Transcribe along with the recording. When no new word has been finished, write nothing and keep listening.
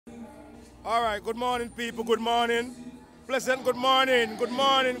All right, good morning, people. Good morning. Pleasant good morning. Good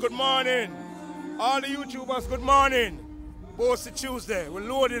morning. Good morning. All the YouTubers, good morning. Boasey Tuesday. We're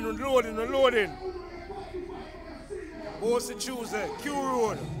loading, we're loading, we're loading. Boasey Tuesday. Q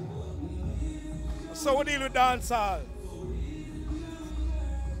Road. So we deal with dancehall.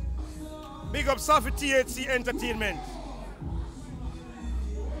 Big up Safi THC Entertainment.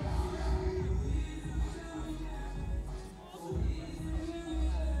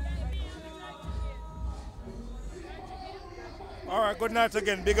 All right, good night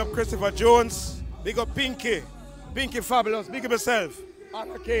again. Big up Christopher Jones. Big up Pinky. Pinky Fabulous. Big up yourself.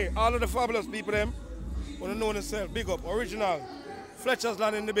 Anna K. All of the fabulous people, them. Want to know themselves. Big up. Original. Fletcher's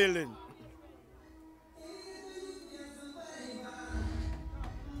Land in the building.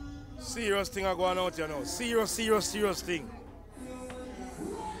 Serious thing are going out here now. Serious thing.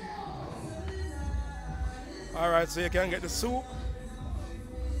 All right, so you can get the soup.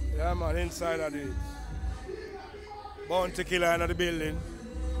 Yeah, man, inside of it. Bounty killer in the building.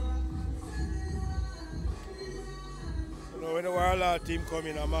 You know, when the Warlord team come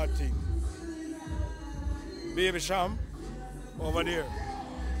in, a mad thing. Baby Sham, over there.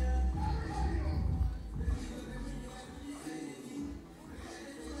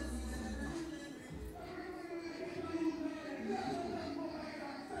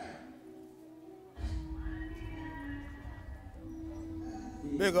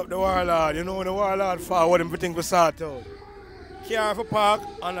 Big up the Warlord, you know when the Warlord forward everything we sort out. Car for park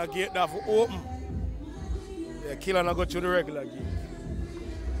and a gate that for open. Yeah, killer not go through the regular gate.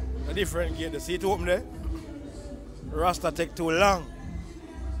 A different gate, the seat open there. Rasta take too long.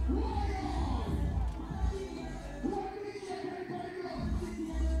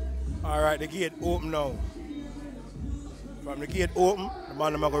 Alright, the gate open now. From the gate open, the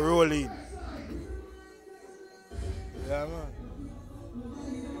man going to roll in. Yeah, man.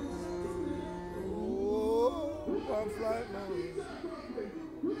 Flight,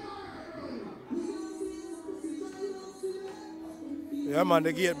 yeah, man,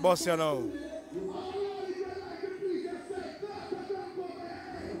 the gate bus you now.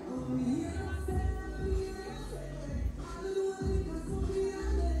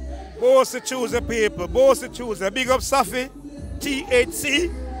 Boasey choose the people, Boasey choose the big up Safi,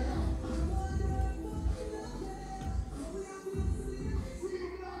 THC.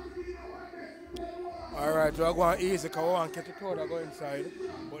 Alright, we're going easy because we want to get the crowd to go inside,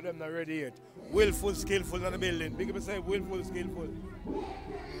 but them not ready yet. Willful, skillful in the building. Big up say willful, skillful.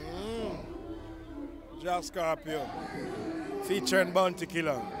 Jack Scorpio. Featuring Bounty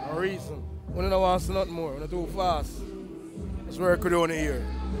Killer. No reason. We don't want to see nothing more. We're too fast. That's where I could only hear.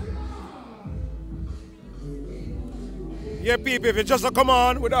 Yeah, people, if you just come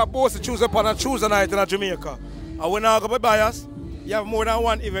on with our Boasey choose upon a Tuesday night in Jamaica, and we're not going to be biased, you have more than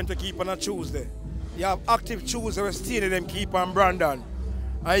one event to keep on a Tuesday. You have active Tuesday, we're stealing them keep on Brandon.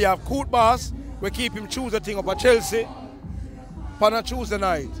 And you have Coot Boss, we keep him Tuesday thing up at Chelsea on a Tuesday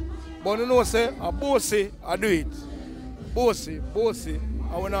night. But you know, say, a Boasey, I do it. Boasey,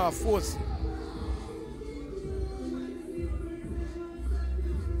 and we're not force.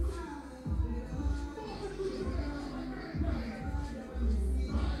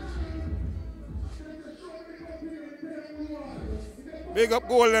 Big up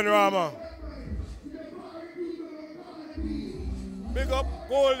Golden Rama. Big up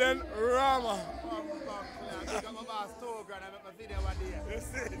Golden Rama. Big up my boss Togan, I make my video one day.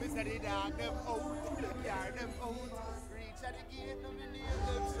 Mr. The dog, them out, yeah, them out. Reach at the gate, no me name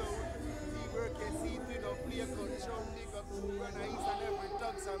them so. We work a seat, we don't play control. Big up Togan, I east and every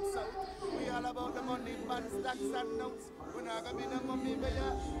dog some south. We all about the money, bad stacks and notes. We're not gonna be no money, but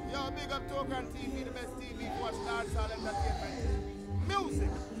yeah. Yo, big up Togan TV, the best TV for watch dancehall entertainment. Music.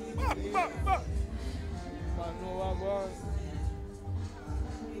 Bah.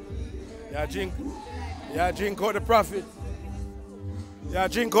 Yeah, drink out the prophet. Yeah,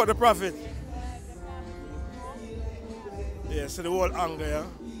 drink out the prophet. Yeah, see the whole angle, yeah?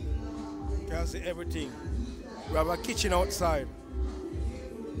 You can see everything. We have a kitchen outside.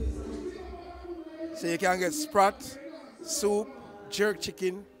 So you can get sprat, soup, jerk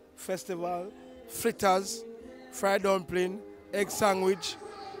chicken, festival, fritters, fried dumpling, egg sandwich,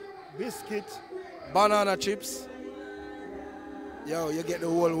 biscuit, banana chips. Yo, you get the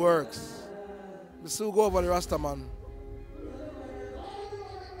whole works. We still go over the Rasta man.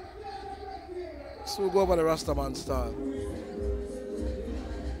 Still go over the Rasta man style.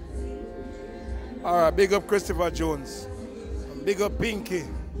 Alright, big up Christopher Jones. Big up Pinky.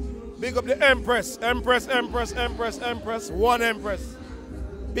 Big up the Empress. Empress. One Empress.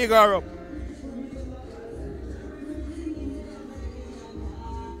 Big her up.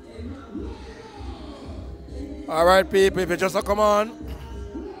 Alright people, if you just come on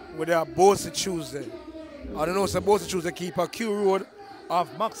with their Boasey Tuesday. I don't know, so Boasey Tuesday keep a Q Road off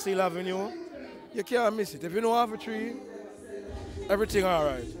Maxfield Avenue. You can't miss it. If you know half a tree, everything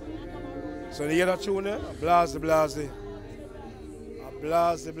alright. So you hear that tune there? Blase, blase.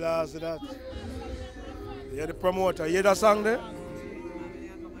 Blase, blase that. You hear the promoter, you hear that song there?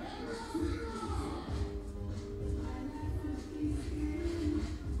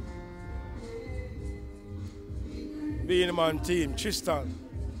 Being Man team, Tristan.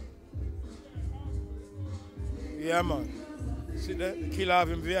 Yeah man. See the killer have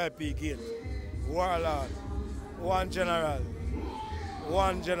him VIP gate. Warlord. One general.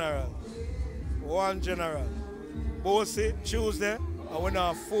 One general. One general. Boasey, Tuesday, and we're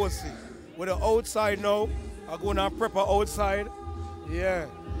now Boasey. We're the outside now. I'm going to prep outside. Yeah.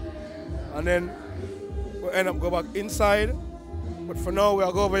 And then we'll end up go back inside. But for now, we'll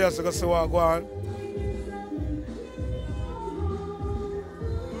go over here so we can see what's going on.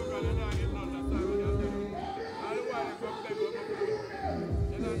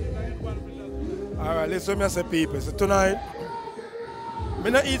 Alright, listen to me say people. So tonight, I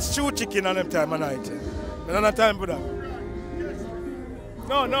don't eat stew chicken on them time of night. I don't have time for that.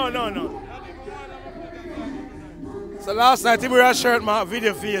 No. So last night he wear a shirt, my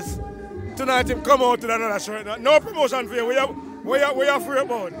video face. Tonight he come out with another shirt. No promotion for you. What you afraid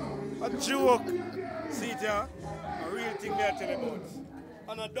about? A joke. See it here? A real thing there tell you about.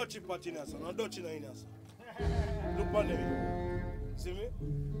 And a Dutchy pot in us, and a Dutchy in us. Look on them. See me?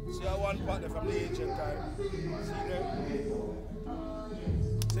 See how one part there from the ancient time. See there?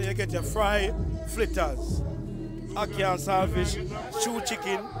 So you get your fried flitters, ackee and saltfish, stew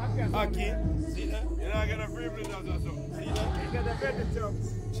chicken, ackee. See there? You don't get the free flitters also. See there? You get the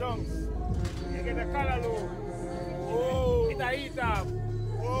veggie chunks. You get the callaloo. Oh. It's a heat up.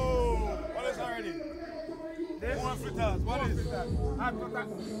 Whoa. What is already? This one fritters. What is?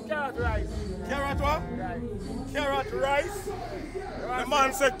 Carrot rice. Carrot what? Rice. Carrot rice? The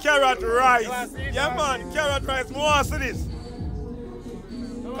man said carrot rice. Yeah man, carrot rice. More want to see this.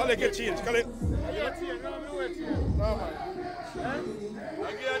 Call it get change. Call it. No man.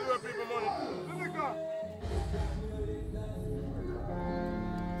 I give people money.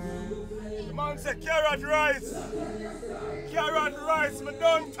 The man said carrot rice. Carrot rice, me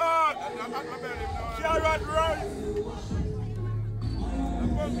don't talk. Carrot rice.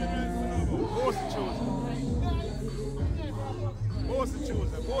 Boasey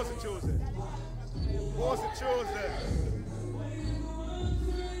Tuesday.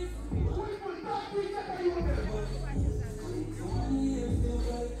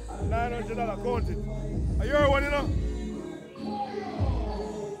 $900, count it. Are you one, you know?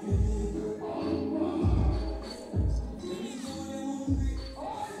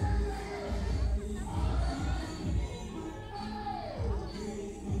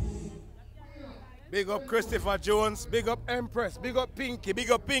 Big up Christopher Jones, big up Empress, big up Pinky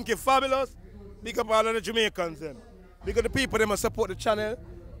Fabulous, big up all of the Jamaicans then. Big up the people that must support the channel,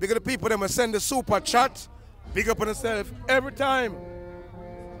 big up the people that must send the super chat, big up on themselves every time.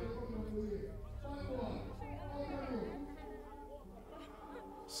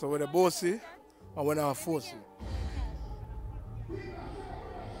 So we're the Boasey and we're now Boasey.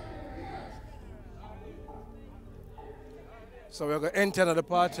 So we're going to enter the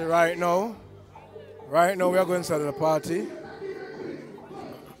party right now. Right now we are going inside the party.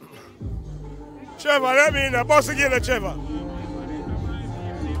 Trevor, let me in the boss again, Trevor.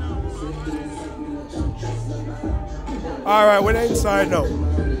 Alright, we're inside now.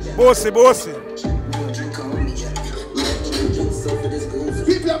 Boasey.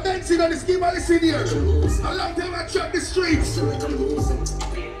 People are dancing on the scheme of the city here. A long time I trap the streets.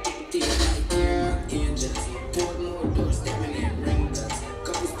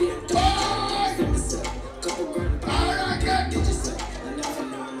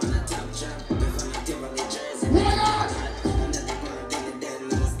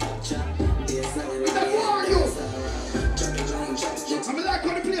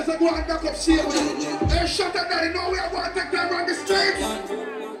 Go and back up shit. They shut up that, you know we are going to take them around the street.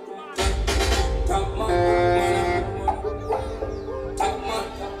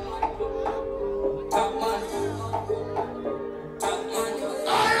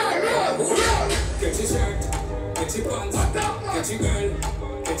 Get your shirt, get your pants, get your girl,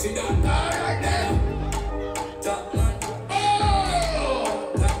 get your done. Alright then. Top man.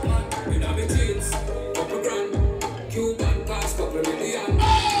 Oh! Top man, you know the jeans, couple grand, Cuban pass, couple million.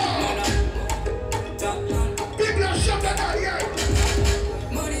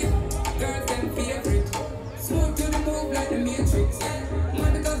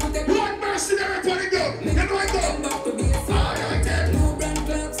 One mercenary putting go. You know I go.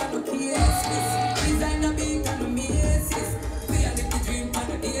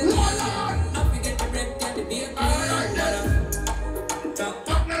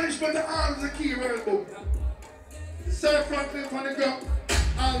 boom. Sir Franklin from the ground,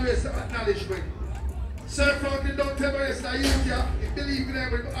 always acknowledgement. Sir Franklin don't tell me it's not youth here, he believe in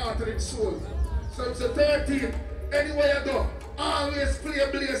them with the heart and his soul. So it's a 13, anywhere you go, always play a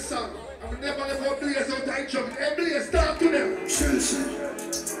Blaze song. I will never let go Blaze out of trouble. Hey Blaze, talk to them.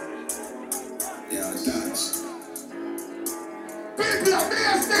 Yeah, dance. People are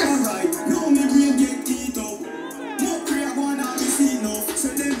Blaze this. Alright, now me brain get eat up. No prayer going on the scene now. So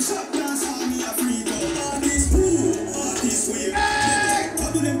them chop dance on me a free up. Artist who? Artist where? How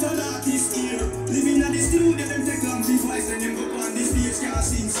do them turn artist here? Living at the studio, them take long voice and them go on the stage, can't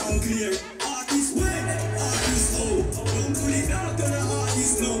sing sound clear. Artist where? Artist how? Don't pull it out to the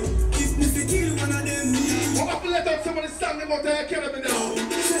artist now. If me fi kill one of them, me I'm going to let out some of the song them out there killing me now.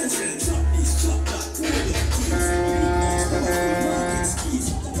 chop this, chop that,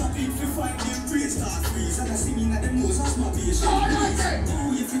 Pop it fi fight them praise start freeze. And I see me at them nose as my patient.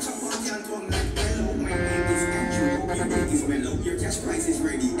 Oh, if you chop on your tongue like hello, my name is Andrew. Your bank is mellow, your cash price is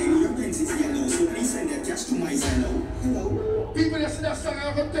ready, and your Benz is yellow. So please send that cash to my Zello. Hello. People that see that song,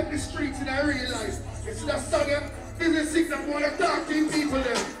 I'm going to take the streets and I realize. You see that song, this is sick that want to talk to people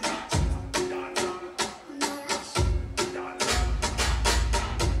there.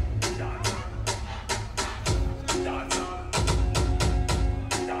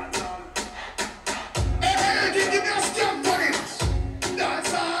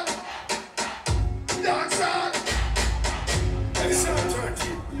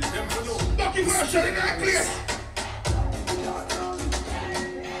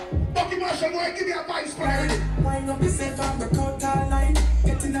 Give me a vice for it. Wind up yourself on the court all night.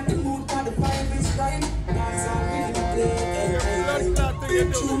 Getting at the mood for the vibe is right. Dance all really play.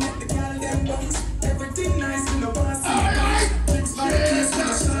 Big tune let the girl them bounce. Everything nice in the past. Alright. Next by the case when I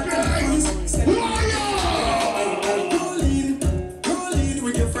start to bounce. Roll in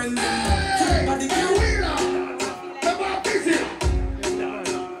with your friend. Hey, Body hey, Wheeler. Come on, busy.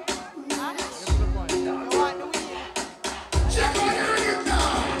 Check on your rhythm now.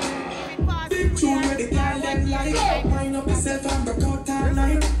 tune where the girl them like. Wind up yourself on the court all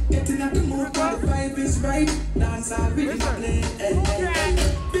night. Getting at the mood for the vibe is right. Dance all really play.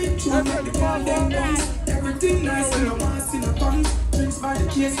 Big tune where the girl them bounce. Everything nice in the mass in the pants. Drinks by the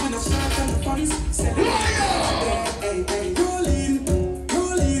case when I start on the funds. Roll in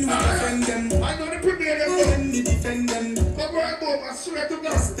with the friend them. I know the premier them. Then they defend them. Come right over, I swear to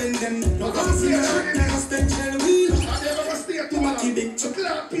God. Spend them. No I'm dance in the shop, now spend shell wheel. I never gonna stay too long. So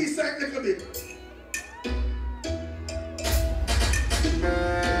clap peace like a little bit.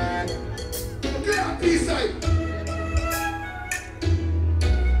 Clap peace like.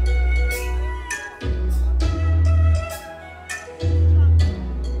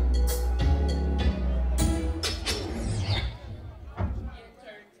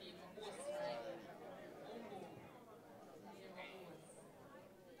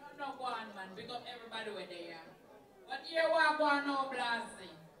 No go on, man. Big up everybody with there. But here we go on no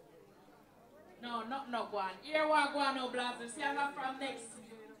blasting. No, not no go on. Here we go on no blasting. See, I'm from next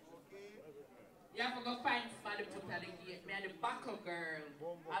week. You have to go find somebody put at the gate. Me and the buckle girl.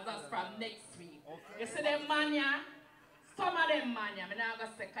 As us from next week. You see them man ya? Some of them man ya. I'm not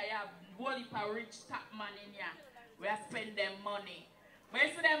going to say because you have whole heap of rich top man in here. We have spend them money. But you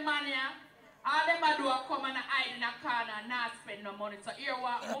see them man ya? All them a do a come and hide in a corner and not spend no money. So here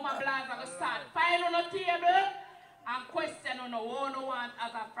what Mama Blas are going to start. Find on the table and question on the one who want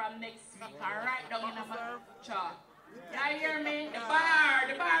as a from next week. And write down in a chart. Y'all hear me? The bar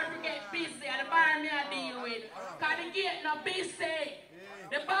will get busy and the bar me a deal with. Cause the gate no busy.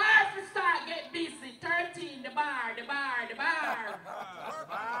 The bar will start get busy. 13, the bar.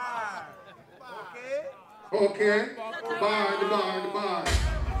 Okay. The bar.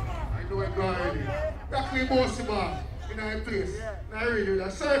 I know I'm already. That's me Boasey bar. In our place. I really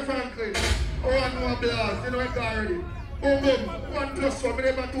that. Sir Franklin. Oh, I know a blast. You know I'm already. Boom. 1+1. We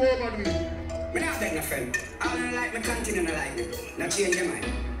never 2 over me. Me not beg no friend. All I like, me continue to like me. Not change your mind.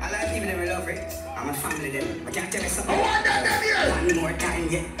 I like people that me love it. I'm a family them. I can't tell you something. I want that here. One more time,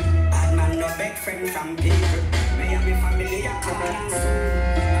 yeah. Bad man no beg friend from people. Me and my family are coming and soon.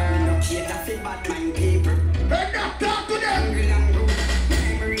 Me no cater for bad mind people. Hey, now talk to them. Hungry and rude.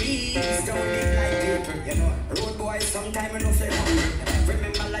 Memories don't live like people. You know, road boys sometime no feel hungry.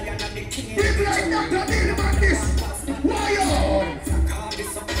 Remember lion and the king. People like that don't need about this. Why you?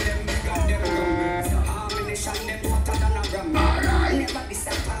 This up to them, got them wrong. Ammunition, them hotter than a gram. Alright. Never this a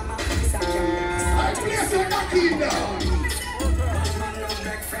farmer, this a jam. I place on that key now.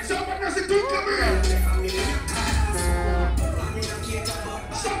 Somebody doesn't think of me.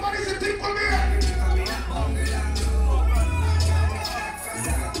 Somebody doesn't think of me.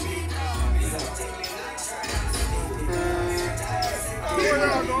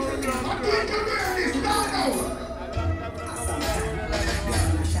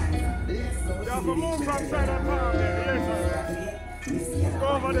 outside that farm there, yes sir. Go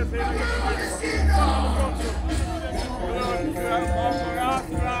over there, say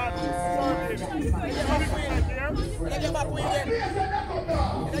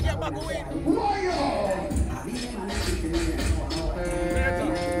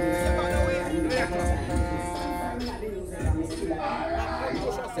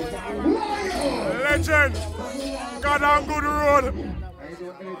legend, God on good road.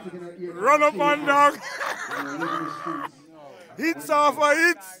 Run up and down. Hits off of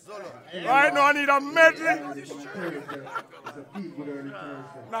hits. Right now I need a medley.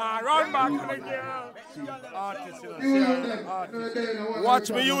 Nah, run back to the game.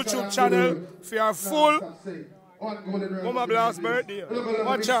 Watch my YouTube channel for your full Mama Blast birthday.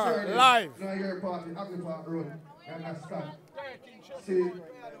 Watch her live. See,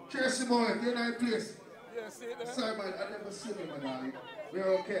 Tracy Moore, you're not in place. Sorry, man, I never seen you, my darling.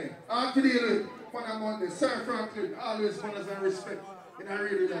 We're okay. After the fun on Monday, Sir Franklin, always manners and respect. And I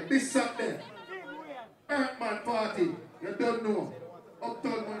really like this Saturday. Earthman party, you don't know.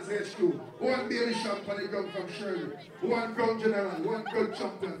 Uptown Man's HQ. One baby shop on the ground from Shirley. One ground general, one ground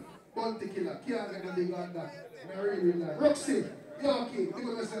champion. Bounty killer, can't get a big on that. And I really like Roxy, Yorkie, give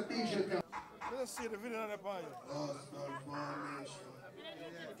us a t-shirt. Let's see the video on the pie.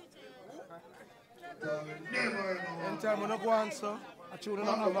 Anytime when I go on, so I choose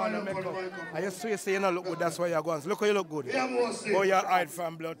not have on the makeup. I just say you don't look good, that's why you're going. So look how you look good. Oh, you hide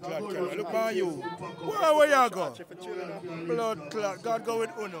from blood clot camera. Look at you. Where you go? Blood clot. God go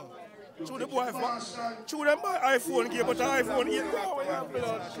with Uno. Chew the boy chew them by iPhone game, but the iPhone game. Where you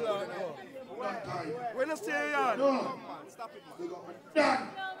blood clot go? When you stay here? Done.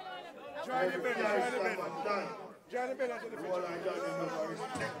 Join the belly, join the belly. Join the belly into the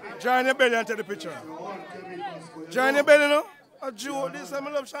picture. Join the belly into the picture. Join the belly, no? A Jew, this I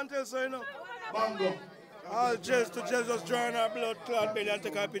love Chantel, so you know. Bongo. All Jez to Jez just join our blood clot belly and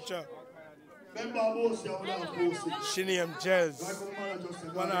take a picture. She named Jez.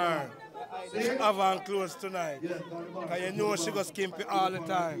 One hour. She have her clothes tonight. Because you know she goes skimpy all the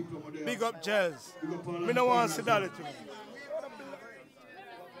time. Big up Jez. Me don't want to see that too.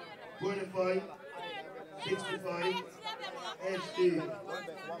 25, 65, HD,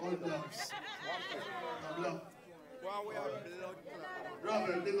 all blocks.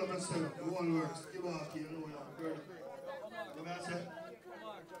 Robert, big up yourself, the one works. Give off here, you know you're you know what I say?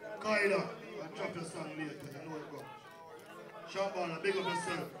 Kaida, I'll drop your song later, you know it go. Shambhala, big up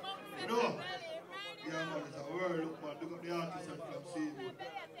yourself. You know? Yeah, man, it's a world, look, man. Big up the artist from Seawood.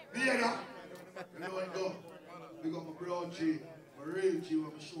 Vida, you know it go. Big up my brown G. Real G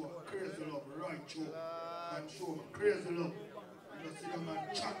when I show crazy love, right show, and show crazy love. You know, see the man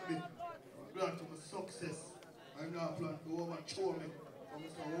chat me, plan to my success. I'm not plan to overthrow me. I'm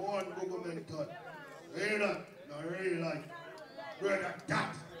just one government thought. Hear that? No, really like. Brother,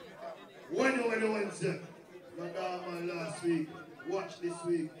 that. When you went Wednesday, you got man last week, watch this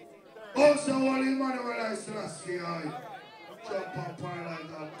week. Also, one Emmanuel I Selassie, I jump on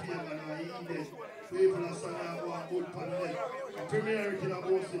paralyzed and pagan and eat people are saying I want good for the leg. Premier everything I'm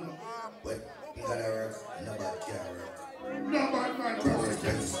boasting of. But you gotta work, nobody can work. No bad man, Boost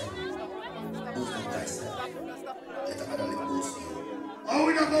the Dancehall. Let them only boost you. Oh,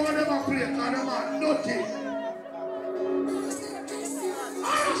 we don't go with them and play, because them are nothing.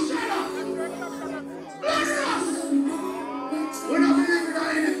 Oh, shut up! Bless! We don't believe in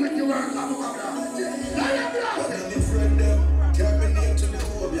anything you work on, Let them bless! But I'm friend them, can't be named to the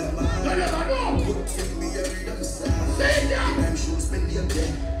home, yeah, man. Let them know! Give me a rhythm sound. Say that! Them shoes me name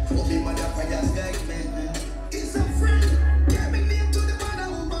them. Oh, me mother fires guide me. It's a friend, can't be named to the mother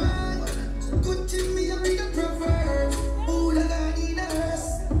woman. Good give me a rhythm proverb. Oh, the God in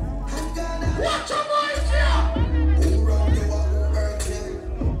us. I'm gonna watch your voice here! who wrong you are, who hurt you.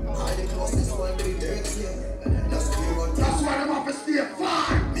 All the closest one they dirt you. That's why them have to stay far!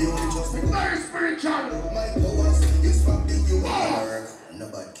 Me only just very spiritual! My powers is from the you work.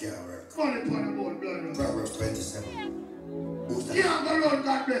 Nobody can work. Funny point about blood. Proverbs 27. Can't go round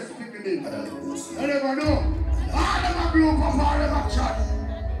God bless people. I don't know who's You never know. All them a blow up, all them a chat.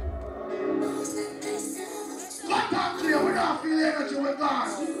 Cut and clear, we don't feel energy with God.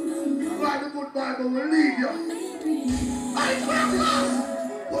 Why the good Bible will leave you. I swear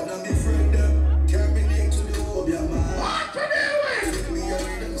what I'm afraid them, can't be named to the home, yeah, man. what to deal with? Give me a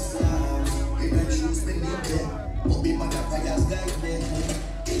rhythm sound. You don't choose me, name them. But be mother fires guide me.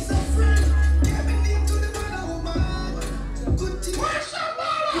 It's a friend, can't be named to the mother woman. Good thing. Where's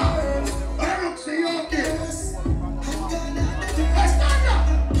Shambhala? I look see you okay. I'm gonna Let's stand up.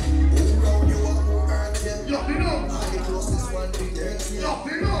 who round you up, who hurt you. You know. All the closest one we dirt you. You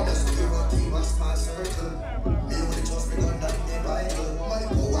know. Just give a team a small circle.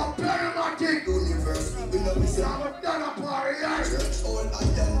 I'm a done up party, yeah. Church all I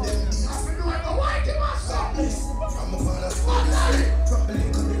am them beats. I've been doing the whitey myself. From a father's family. From the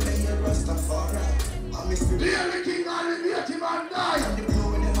little rebellion Rastafari. I'm the king and the native man die. And the blow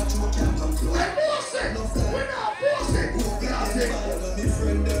when them a choke can't come close. We're Boasey. We're not Boasey. My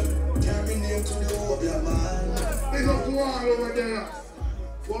friend them. Carry name to the Obia man. Big up to all over there.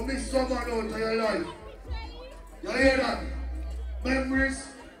 Go miss someone out of your life. You hear that? Memories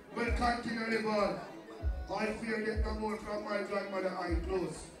will continue to live on. I fear get no more from my grandmother eye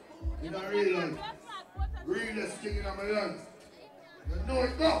close. In a real life. Realest thing in my land. You know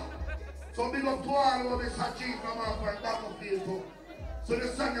it now. So big up to all over this achieve from our battlefield too. So the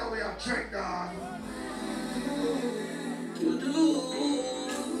song that we have checked down.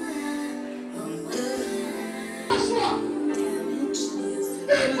 That's what?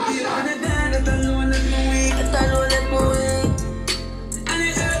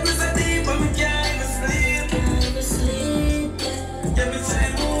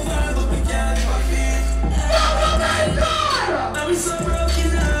 I'm so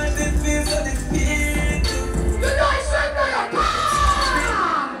broken heart, it feels so defeated. The noise said no, you're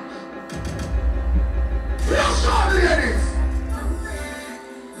let's show the ladies.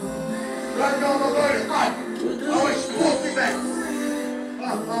 Right now, my body, I was smoking back.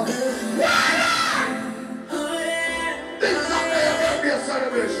 This Sunday, I'm going to be a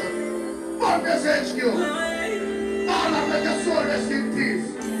celebration. Focus HQ. All of them just soul rest in peace.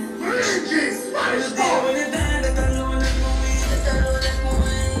 Reaching Spanish Town.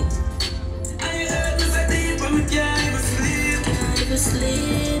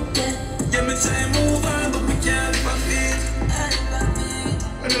 Sleep, yeah, me try move on, but we can't live a bit.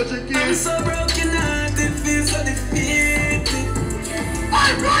 I'm so broken heart, it feels so defeated.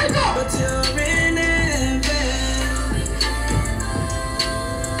 I'm right now, but you're in heaven.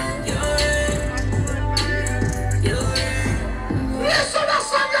 You're in. Listen to that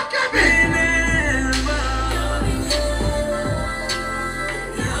song, you can be.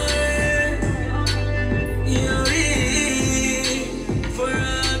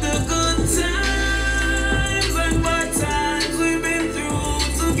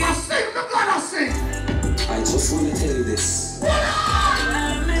 I just want to tell you this. I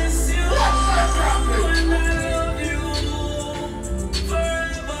miss you. And I love you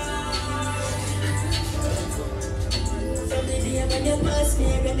forever. From the day when you passed me,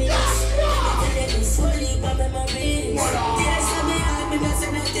 reminisce. And then you fully by memories. Yes, I'm here, me not say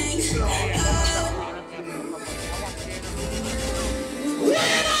nothing.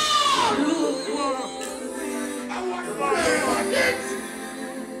 I want to buy it.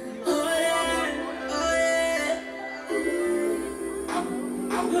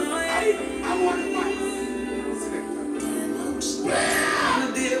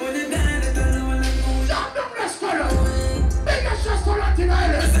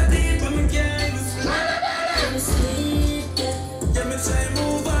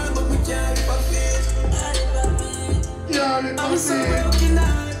 I'm so broken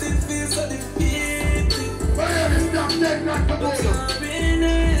heart, it feels so defeated. But you're not the boy.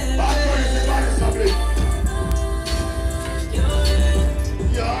 You're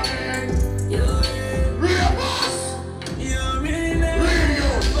in. Real boss. You're in. Radio.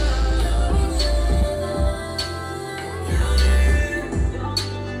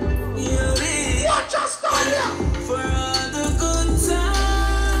 You're in. Watch us down here. For all the good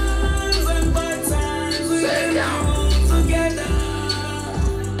times and bad times we do together.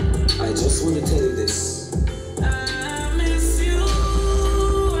 I just want to tell you this. I miss you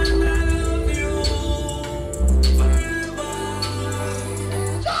and I love you forever.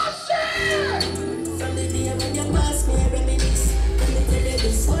 Josie! From the day when you passed me, I reminisce. Let me tell you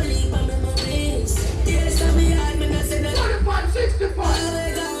this, fully by memories. Yes, I'm here, me not say that. 25, 65.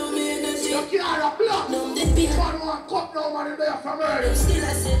 You can't have blood. One cup no man in there from early. Still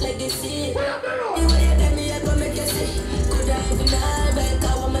I sit like this. Where you been on? The way you tell me I go make you see. Could I have been all back, I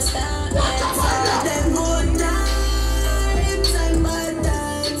want my start. Them good times and bad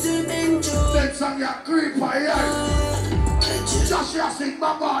times you've been through. That song you creep by here. Just you sing,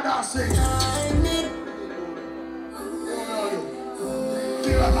 my father sing.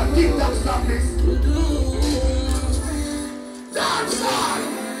 Feel like a TikTok song this. Dancehall!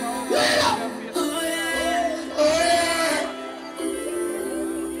 Wait up!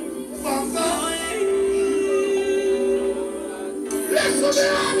 Listen to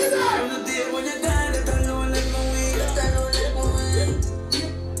me, from the day when you died, that alone let me win.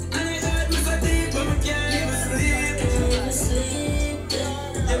 And it hurt me so deep, but we can't even sleep.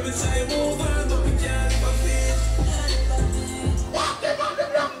 Yeah, we try to move on, but we can't even feel. Walk them on the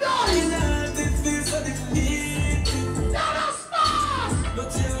ground, darling. It feels so defeated.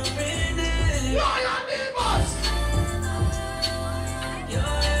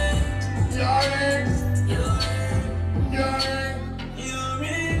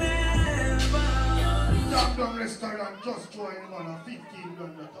 restaurant just join him on a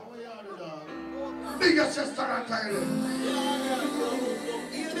 1500. How you do that? Biggest restaurant I know.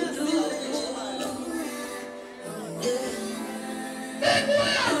 Big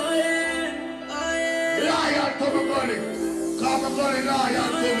boy! Lion to my body. Call my body lion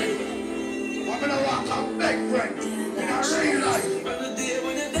to me. I'm gonna walk a big friend in a real life.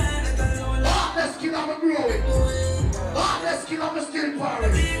 Let's kill I'm growing. Let's kill I'm still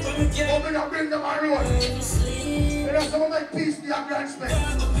powering. I'm gonna bring them a road. And that's some of my peace the grand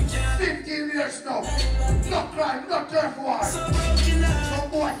spend. 15 years now. No crime, no turf war. Some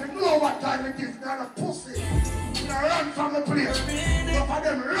boy can know what time it is. They're a pussy. They run from the place. Some of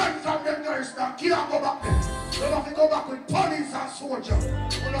them run from them girls now. Can't go back there. They have to go back with police and soldiers.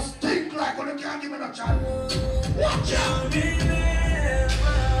 When they stink like when they can't give me a chance. Watch out! Hey!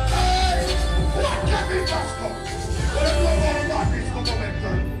 What can we just go? Well, let's go about this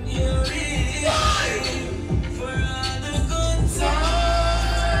governmental. Why? For all the good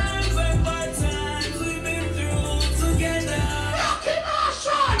times and bad times we've been through together. Rockin'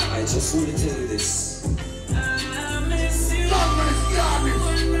 Ocean! I just want to tell you this. I miss you. Somebody's garbage.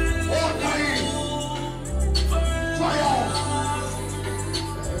 All time. Fire.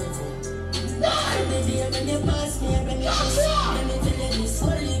 Why? Baby, when you pass me, when you pass me, let me tell you this.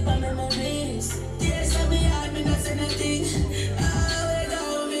 Slowly by memories. Yes, I'm behind me, not saying nothing. I went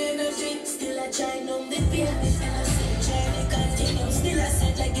out in the drink. Still I try on the beer. And I still try to continue. Still I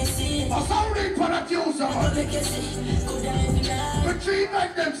said like you see. I'm sorry for that you, sir. I'm going to make you see. Go down in the but treat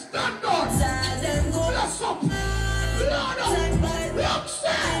like them stand on. Bless up. Lord up. Look,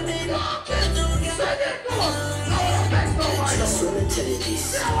 stand. Lock it. Send it to us. Now what I make no mind. I just want to tell you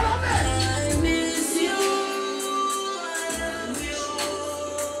this. You know what I meant? I miss you.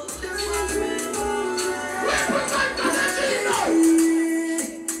 Represent the Latino.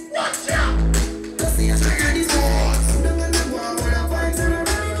 Watch out. Sing it.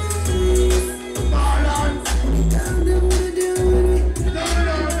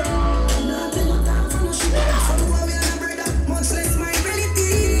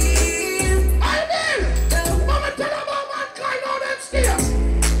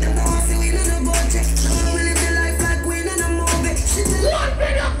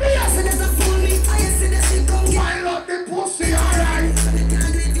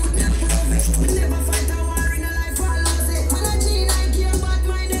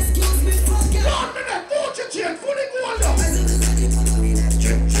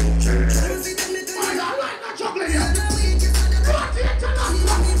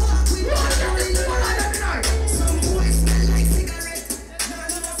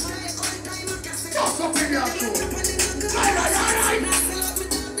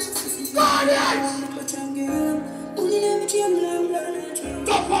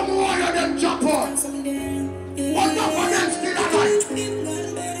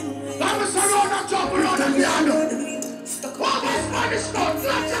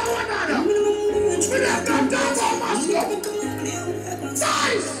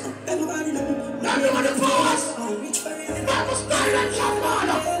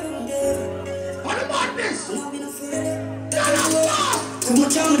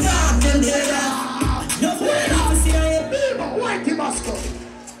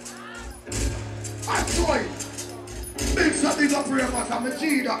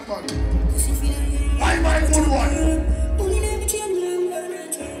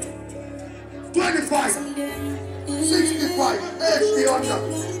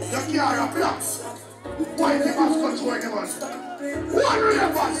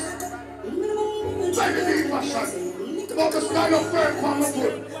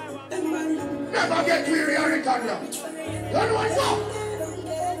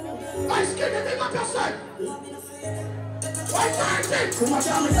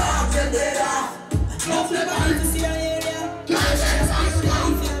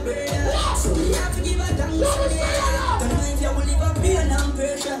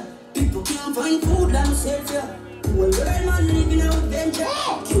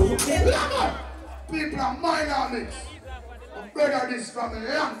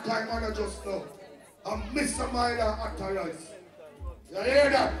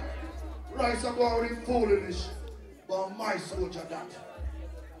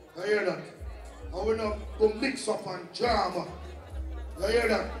 Mix up and drama. You hear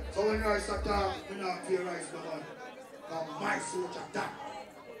that? So when you rice attack, we not feel rice no man. My soldier that.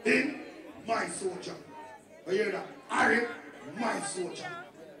 In my soldier. You hear that? Harry, my soldier.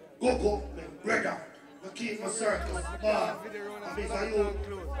 Go, my brother. I keep my circus, bar. And if I you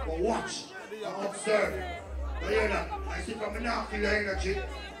watch and observe. You hear that? I see from me now feel the energy.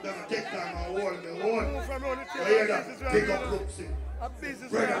 Then I take time and hold me own. You hear that? Big up Brooksy.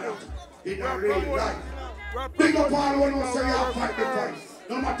 Brother, in a real life. Big up all who know say you have fight the fight.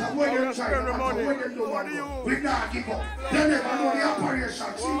 No matter where you try, no matter where you do one, we not give up. They never know the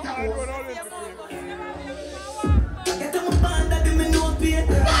operation. See that Get on my band, I give me no pain.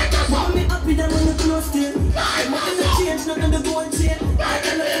 Want me happy that when you close still. Nothing to change, nothing to go and change. I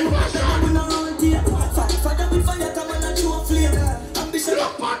can let you watch that when I roll here. Father with fire, come on and show a flame. Ambition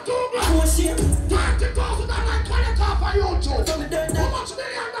up and two glass. 30,000 and I can't call for you too. How much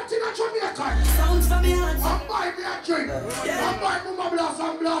million that in a Jamaica? Sounds from me hands. I'm buying me a drink. I'm buying Mama Blast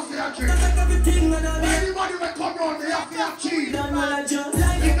and Blast me a drink. Anybody will come round me, have to achieve. If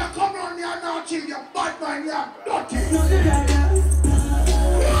you come round me and not achieve, you're bad man, you're dirty.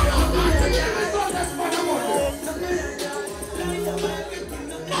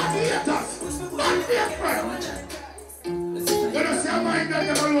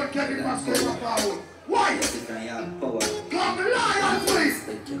 Why? Come lion, please.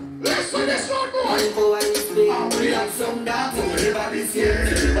 Listen this one, boy. And we have some dogs, so everybody's here.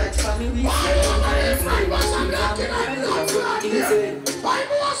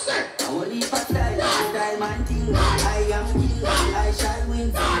 I shall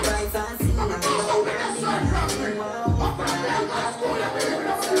win some prize and sing.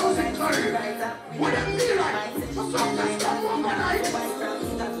 What a feel like? Sometimes I'm on my night.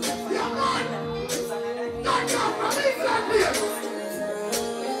 Yeah, man. Not now from England here.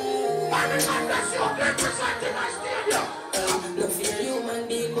 Why the God bless you representing my stadium? No fear human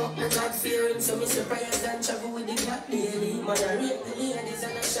being, but I got fear him. So me surprised and travel with the black lady. Man, I rape the ladies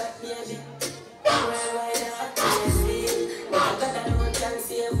and I shot baby.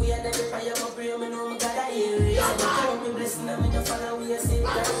 We are never fire my prayer, me know me God I hear it. So me blessing and me the follow we are safe.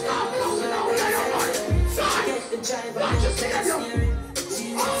 Get the driver, and just take steering.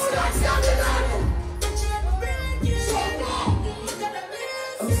 Jesus Christ, I'm so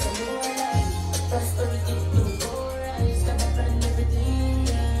more life, prosperity, more rise, got a friend, everything,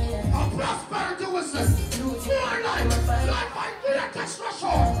 yeah. Prosperity was this, more life, life I feel like a stress on.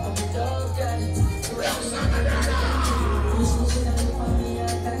 I'm a dog,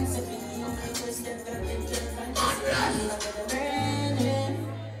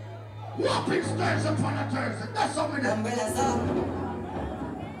 whopping stairs upon a Thursday, that's how many umbrellas up.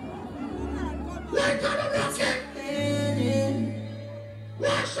 Like on a rocket.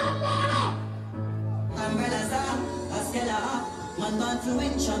 Wash your water. Umbrellas up, a skeller up. Man born to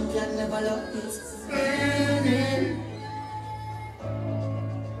win, champion never look this.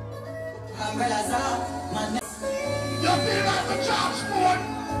 Umbrellas up, man. You feel like a charge sport?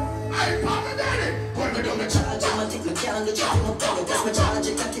 I ain't popping daddy. When we do my charge, I'ma take my calendar, drop my power. That's my charge,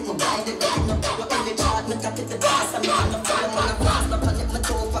 I take my body, they make no power. Every charge, me tap it the gas, I'm on the fire, I'm on the cross, my panic, my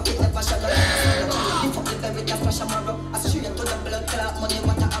toe, pocket, never shut up. If I flip every time, flash, I'm a rock. I straight to the blood clot, money,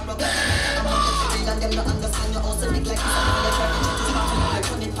 what a rock. I'm on the field, and them not understand, you also look like I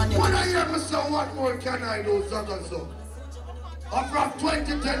put it on your. When I hear me say, what more can I do, Zaga, so? I'm from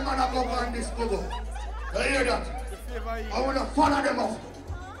 2010, man, I go on this bubble. You hear that? I want to follow them up.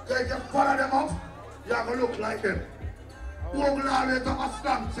 If you follow them up, you're going to look like them. Google always have a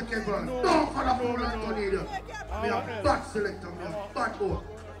stamp to keep on. Don't follow people like Tornado. Me a bad selector, me a bad boy.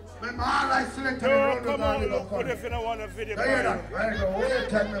 Remember, all I selected around the ball in the corner. You hear that? I go, wait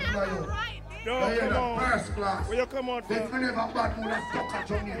till me fly you. You hear that? First class. Will you come out? If me never bad mood, I stuck at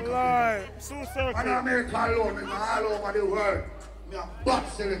Jamaica. Lie. So circle. And America alone, me all over the world. Me a bad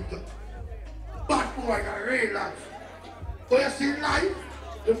selector. Bad boy in a real life. So you see life,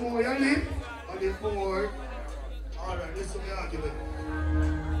 the more you live, and the more. Alright, listen to the argument.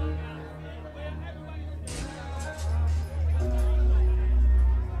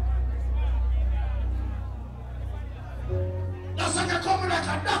 That's when you come like a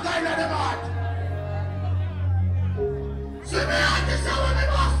dog guy in the heart. See me out this hour, me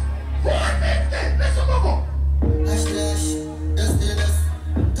boss. 450, listen, Bobo. Hush, hush, just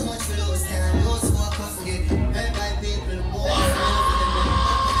too much for lose time, lose for custody. Help my people more.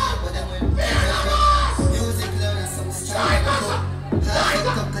 But then when music learn some strike up.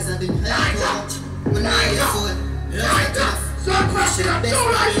 Cause I've been hurt too much. When I get full, lost enough.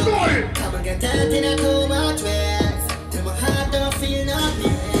 Come and get hurt in a too much ways. Till my heart don't feel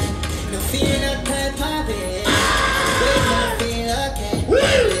nothing. No feel no type of it. Wait till I feel okay.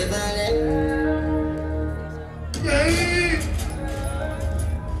 Live on it.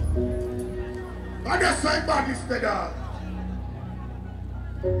 I just say body instead of.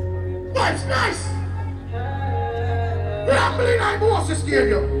 But it's nice. Rambling and Boasey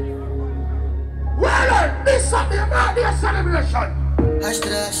Stadium. Well, this Sunday, birthday celebration. Hash to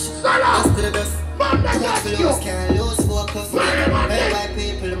the hash, Salah. dust to the dust. Man, that's Too much you. lose, can't lose focus. Many white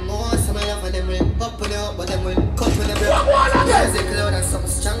people, more some of them will up on you, but them will cut with the breath. Music loud and something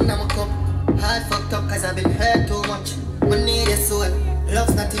strong now my cup. Hard fucked up cause I've been hurt too much. We need a soul,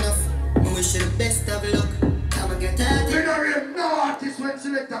 love's not enough. We wish you the best of luck. Come and get at You it. don't hear no artist when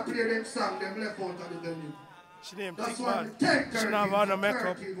selector play them song, them left out of the venue. She named That's Thick why Man. we take She her don't have no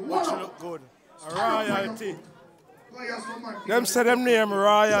makeup, but she look good. A royalty. Them say them name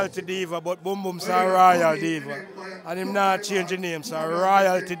Royalty Diva, but Boom Boom say Royal Diva. And him not change the name, so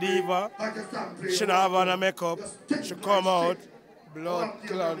Royalty Diva. She don't have no makeup. She come out, blood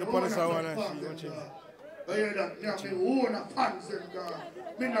clot. The police are wanna see what she do.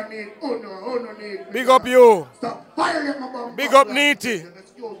 Big up you. Big up Neety.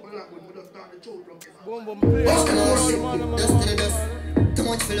 Boom Boom play. Dust to the dust. Too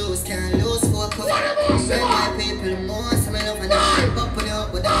much for lose, can't lose focus. Many white people, more some of them up on you,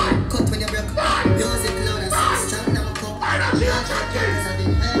 but them cut when you break. Music loud and something strong now my cup. Hard fucked up cause I've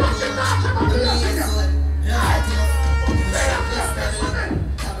been hurt too much. We need a soul, love's not enough. We wish you the best of luck.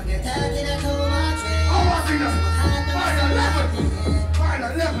 Come and get at it and too much.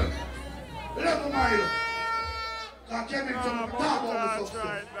 Level mile. I came in from the top of the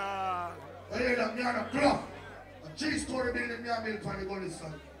substance. I hear that me on a clock. A 3-story building me a build for the gully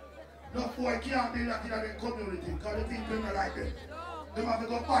side. No boy can't build that in the community because the people don't like them. They have to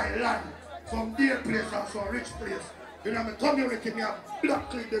go buy land, some dear place and some rich place. In my community, me have black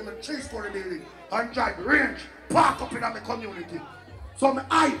clean them a 3-story building and drive range, park up in my community. So me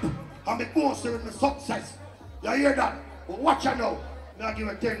hype and me boasting with my success. You hear that? But watch out now. Now give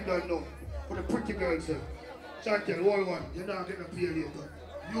a $10 now for the pretty girls. Chantel, wall one. You're not getting a pay later.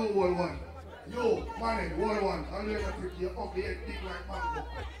 You wall one. You, man, wall one. I'm going to pretty your ugly head big like mango.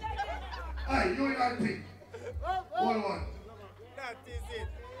 Hey, you in that pig. Wall one. That is it.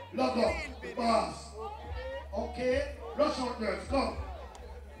 Log up, the boss. Okay? Rush out girls, come.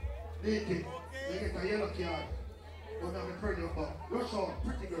 They get a yellow card. What I'm afraid about. Rush out,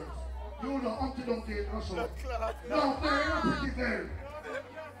 pretty girls. You know, Humpty Dumpty, rush out. No, they're not pretty girl.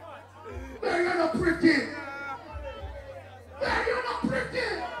 They're not pretty. They're not pretty.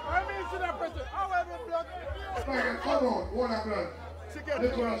 I mean, she's not pretty. How have you blood? Hey, come on, hold on, blood. Look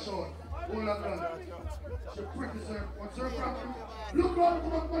at rush out. Hold on, blood. She's pretty, sir. What's her problem? Look around,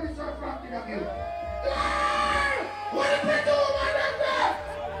 come on, what is her problem of you? What did we do, my nigga?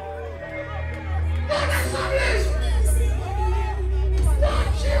 No, that's not this.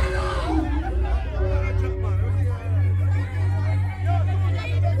 Watch it now.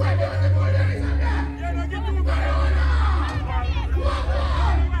 Why don't you go there?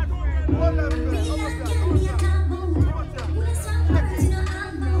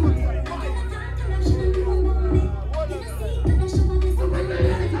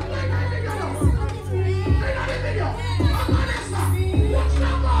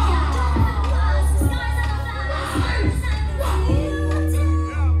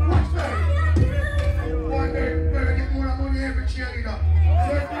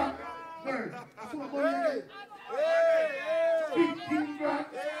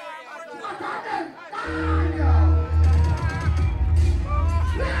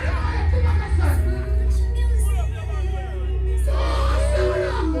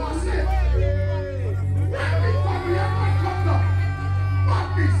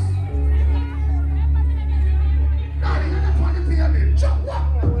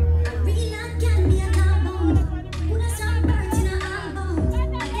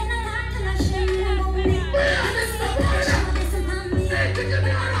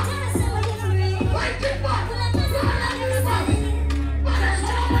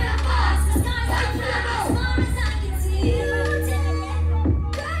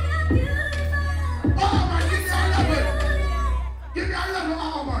 Is that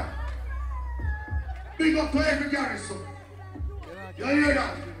big up to every garrison. You hear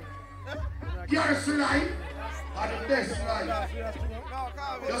that? Garrison line are the best line.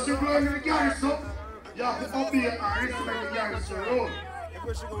 You see, going to the garrison, you have to obey and respect the garrison rule.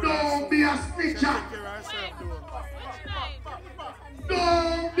 Don't be a snitcher.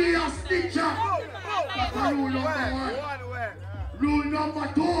 Don't be a snitcher. That's rule number 1. Rule number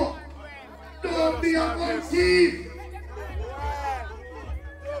 2. Don't be a gun thief.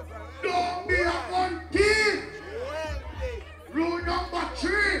 Don't be a gun thief. Rule number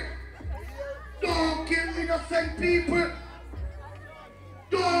 3. Don't kill innocent people.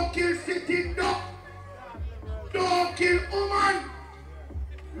 Don't kill sitting duck. Don't kill woman.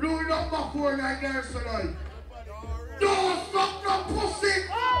 Rule number 4 like there's tonight. Don't suck no pussy.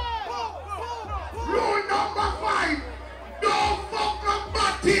 Rule number 5. Don't fuck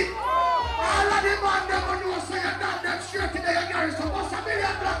nobody. All of the man them who know so you done them straight in the garage. So what's a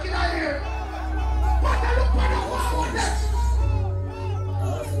million black in here? What the look for the wall with this?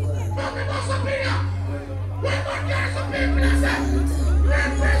 From the boss of here. We're going to get some people that say,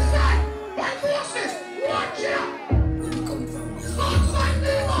 represent by forces. Watch out. Sunshine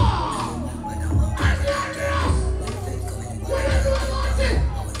Nemo. And the others. We're going to do about it.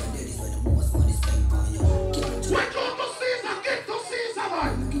 We're going to Caesar, get to Caesar,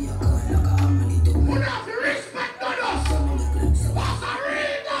 man. We have to respect on us. What's a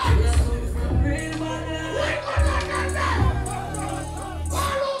real man? We're going to get them.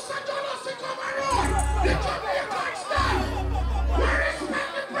 All those that don't know to come around. The Jamaican style. We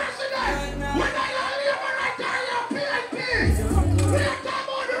respect the president. When I leave and I tell you PNP. We are talking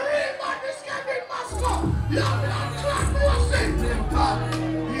about the real man. This can be Moscow. You're not clad Boasey.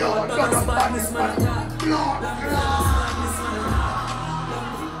 You're not a badness man. You're not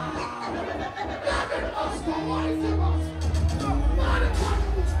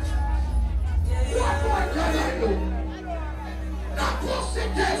what can I do? Not Boasey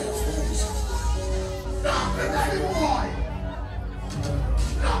this. Not the daddy boy.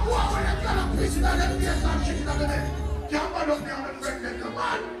 Not boy when you get a piece of them yes and chicken on the neck. Can't run up there on the friend and come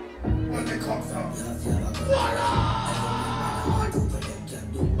on. When they come from. What on?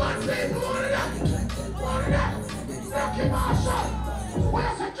 Man, people, what of that? What of that? Rocky Marshall.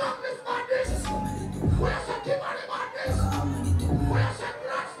 Where's the Junglist madness? Where's the Kimani madness? Where's the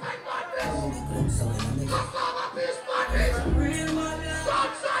Blacksman madness? Cassava Peace madness?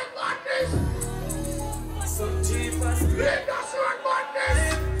 Southside madness? Lagos Road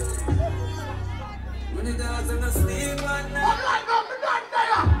madness? When the dogs in the sleep madness? I'm like up and down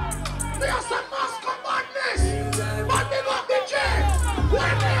there. There's some Moscow madness. But they got the jail.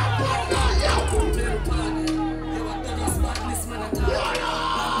 When they are put down, yo.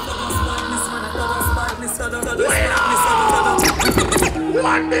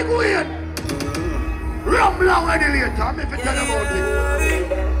 One big win. Rum long and later, I'm if you tell about it.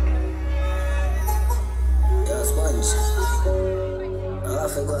 Yo, Sponge. I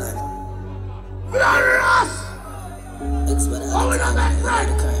forgot. Blood Ross! Expert. Oh, we don't get right.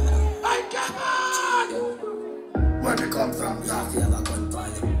 I come on! Where they come from, If you have a gun for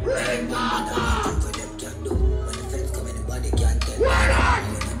them, Ring nothing for them can do. When the feds come, anybody can tell. Where are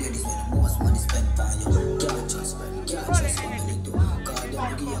When the dead is when the most money spent for you. Can't trust them, can't trust what they do. Call them to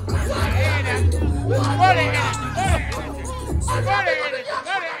give you a call, like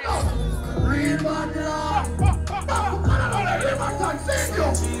Real man, love.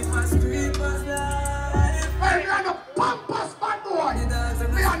 Hey, we are the pampas bad boy.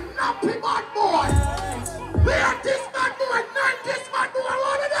 We are nappy bad boy. We are this bad boy, 90s bad boy,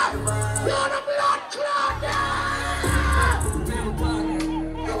 all of them. We are the blood clot.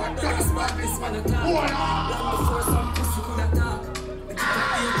 You are this bad man.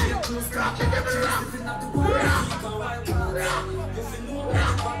 Rocky, give me rock.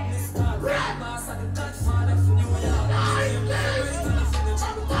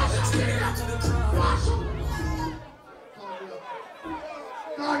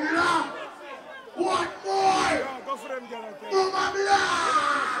 What more? Go for them, girl. Oh, my blood!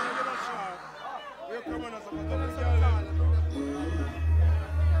 We're coming as a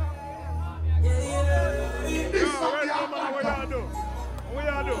This is something I'm what you do? What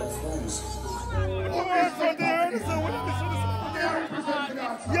you do?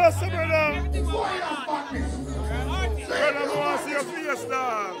 Yes, sir, brother. Brother, I want to see your face,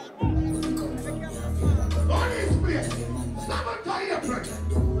 dog. On this place, 7th of April,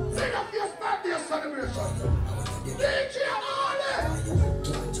 sing up your birthday celebration. DJ Ollie!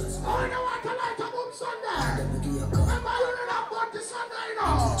 I don't want to light a boom Sunday. Remember you did not want the Sunday, you know.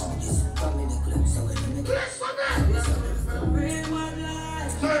 Listen to me.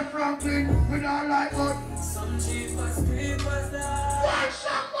 Sir Franklin, we don't like what? Some cheapers, creepers, Why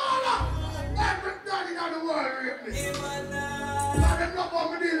Shambhala? Everybody in the world rape me. Now them not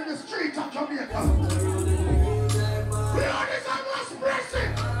going to deal in the streets of Jamaica. We are this and was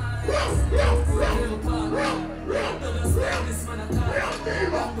pressing.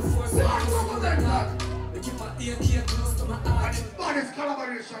 Badness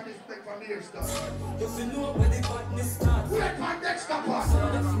collaboration is big from here stuff. If you know where the badness starts, Wait for Dexter part. if you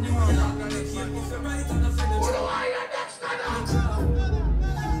know you're gonna keep if you're right on the Who finish. do I hear Dexter now?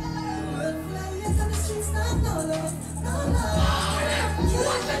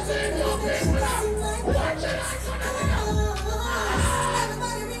 What's the thing you big with that? Watch it,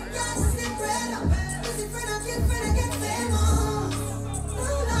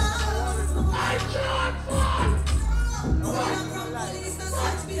 I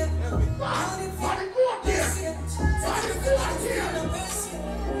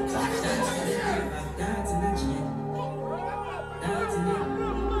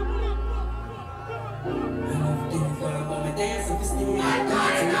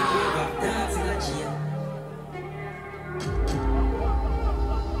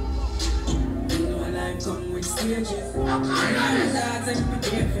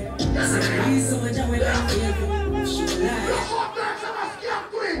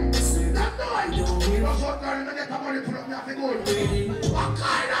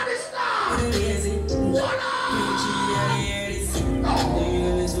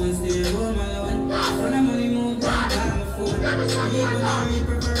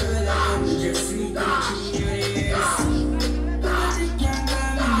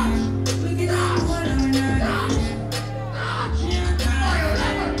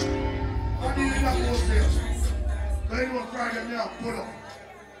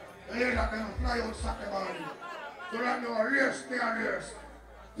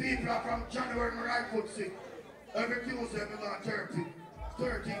People are from January, my right foot sick. Every Tuesday, I'm going therapy.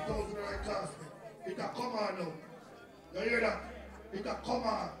 13,000 right cost me. It a come on now. You hear that? It a come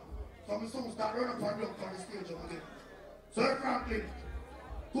on. So I'm soon start running up and down from the stage again. Sir Franklin,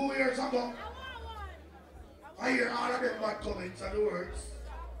 2 years ago, I hear all of them bad comments and the words.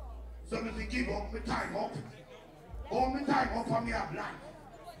 So if you give up, my time up. All my time up and me have life.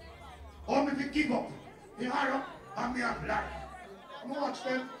 All if you give up, me hurry up and me have life. I'm going to watch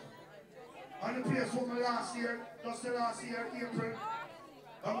them on the place from last year, just the last year, April.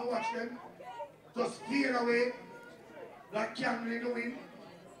 I'm going to watch them just fade away like candle in the wind.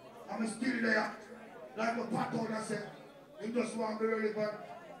 I'm still there, like my pat out and said, you just want to be relevant.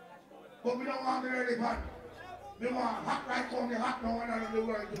 But we don't want to be relevant. We want hot like how they hot now and all in the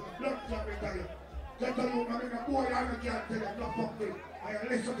world. Blood clot retire. Get to you, I'm in a boy and I can't tell you, no fuck me. I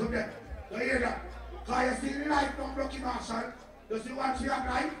listen to them. You hear that? Because you see life from Rocky Marshall. You see what we have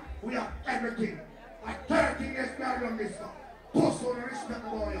life? We have everything. Like 30 years we have done this stuff. Post on the respect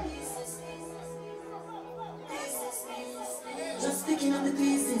boy. Just picking up the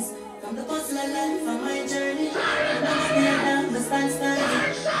pieces from the puzzle of life, from my journey. You know what we are down, the stand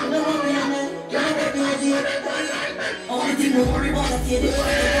standing. You know what we are done, you know what we are doing. Only thing we worry about is getting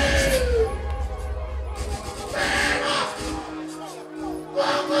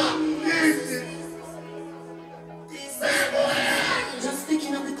just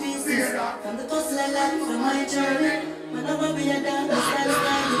picking up the pieces from the puzzle of life, from my journey. You know what we are done, the stand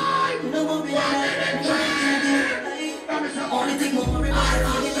standing. You know what we are done, you know what we are doing. Only thing more about the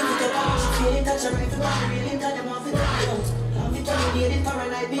feeling, lift it up. Feeling touch a rifle, feeling that them off it out. Love it, terminated for a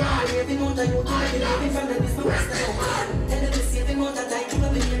night, be all raving out of you. Keep it living from the business, west out. Tell them to saving out of time, keep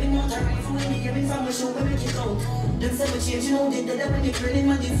up the living out of rifle. When you giving from the show, we make it out. Them say we change, you know, they did that when you grilling,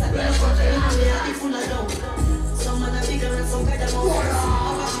 man, it's like a shot, you know, they are the full of dough. Some man are bigger and some kind of more. I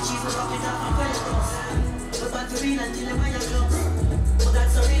wash the cheese, we pop it up and fire gloves. But back to real until them fire gloves. But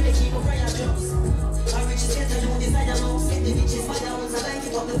that's a real, they keep up fire gloves. I reach the get you decide the mouse. Get the bitches by the house, I like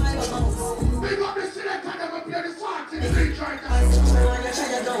it up the fiber mouse. We got the selector that will play the song in the street right now. I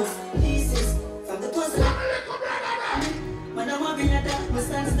try to dance. Pieces from the puzzle. Man, I want to be a dog, my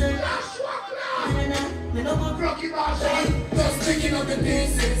stand still. Me no want Rocky Marshall. just picking up the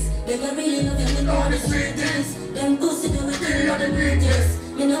pieces. They got really love you, me know the street dance. Them pussy do it, they know the greatest.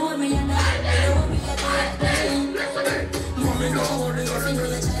 Me know what me and I, me know what me and I. Listen to me. Me know what me and I.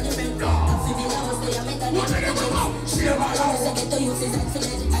 Share my house. Get to use it and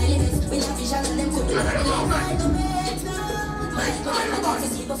select I limits. We have vision and them could do it. I do it now. My boss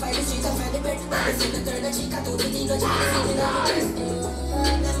is keep a fire the streets and find the bird. I see the third and she got to the thing. Go to the thing without the best.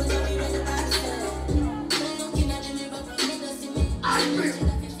 That's what tell me when the back is there. Looking at the mirror, me don't see me. I play.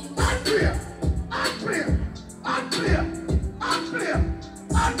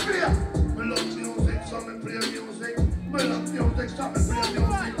 We love music, so we play music. We love music, so we play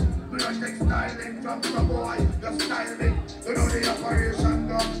music. We don't take styling from the boy, just styling. You know the operation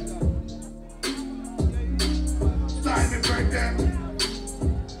gun. Style me break them.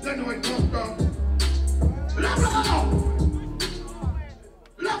 They know it comes down.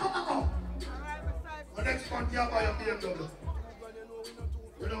 Love go. The next month you buy a BMW.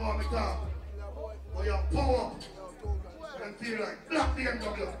 You don't want me to talk. But you power and feel like black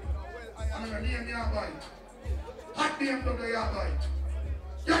BMW. And I'm a name you buy. Hot BMW you buy.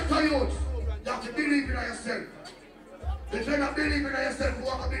 Get to youth. You have to believe in yourself. If you don't believe in yourself, you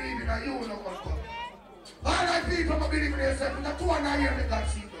want to believe in you no one. All the people who believe in yourself, you have to want to hear me that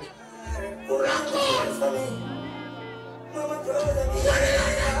see you.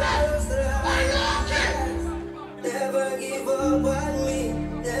 Never give up on me.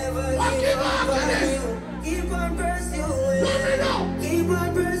 Never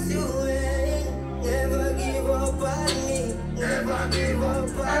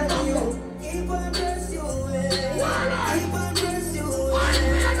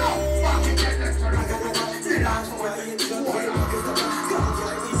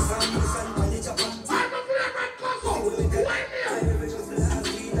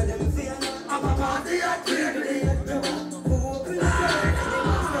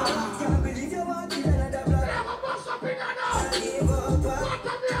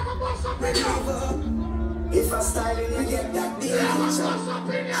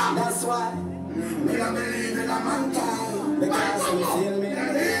That's why me don't believe in a mankind. Because you feel me, you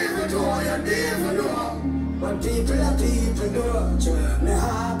do. But people are people do. My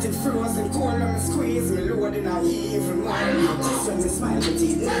heart is frozen cold and me squeeze me load in a evil mind. Just when me smile, my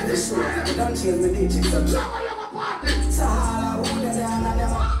teeth never show. I don't change my digits up. So all I want is down and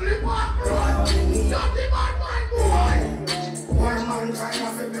them up. One man trying to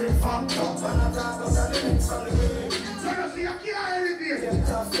feel me fucked up. And I talk about the next on the way. Let us see a key elevate. Let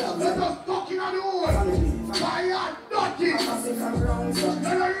us talk in the hole. Fire, dirty. Let us realize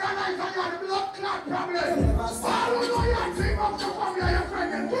I got a blood clot problem. All who know your dream of the family and your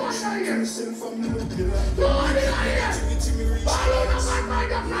friend and don't hear. Don't hear. All who know my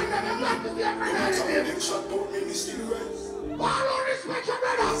mind and friend and them like to see a friend and all who respect your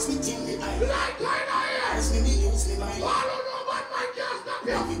brother. Like kind of here. All who know what my can't stop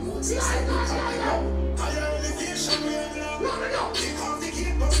you. Like kind of here. Higher elevation, we are now. No. Kick off the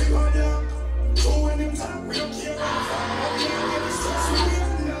gate, but we are now. So when them talk, we don't care about that. We are getting stressed, we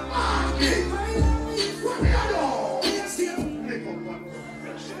are now. What we are now? We are still. Lick up one.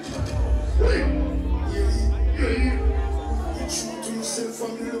 You true to myself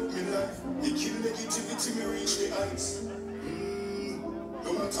and me love me life. You kill negativity, me reach the heights. No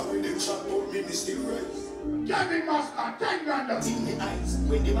matter where them chat about me still rise. Gavin Master, 10 grand up in the eyes.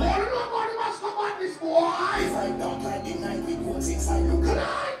 When the man nobody must come on this boy. If I don't like the night, we go inside look like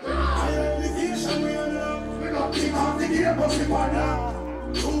higher elevation, we are now. We don't kick off the gear, but we are now.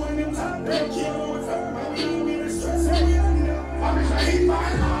 So when them time, they care about her. But we don't need the stress, and we are now. I'm saying my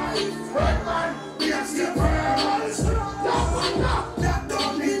life. Right man, we are still friends. That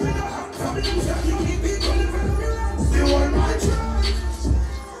don't mean we don't have problems. That you need people living in your life. You are my trust.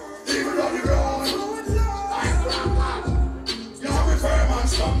 Even on the road.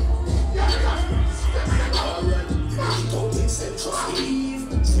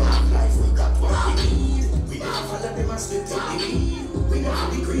 Smart life, we got what we need. We never follow them and still take the lead. We never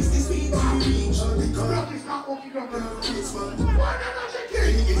decrease the speed till we reach. Because it's not walking up on the streets, man. Why not take it?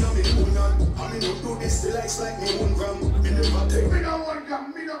 Anything on me own on. I mean, don't do this till it's like me 1 gram. Me never take. Me no 1 gram,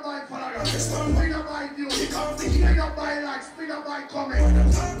 me no buy followers. Me no buy deals. Me no buy likes, me no buy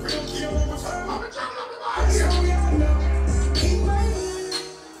comments. I'm a jungle of the body.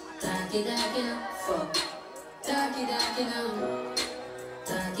 Taki no, fuck. Taki no.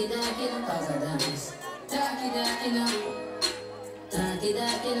 Taki no, cause I dance. Taki no.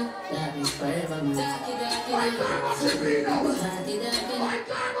 That is forever. Taki no.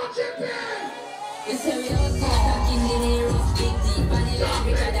 You say we out here talking the neighbors, big deep and the land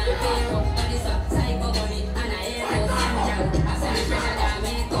richer than Pharaoh. But it's a psycho bunny and a hero. I say the pressure that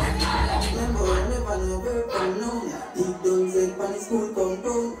make us. Remember, I never know where from now. Big done said when the school come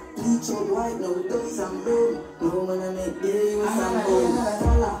down. Bleach out white, now we do some brown. No man I make day with some bone.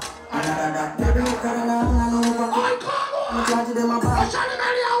 Another baby, I'm charging them a bar.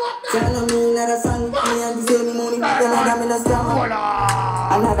 Tell me another song, me and the same money, another me a scam.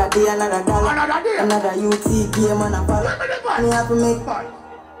 Another day, another dollar, another UT game and a ball. Me have to make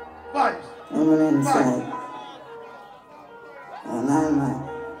I'm inside. And I'm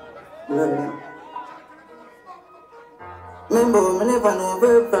ready. Remember, I never know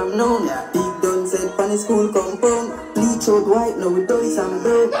where from now. Big done said pan the school compound. Bleach out white, now we do some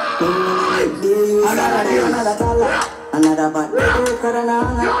brown. Another dollar, another bad.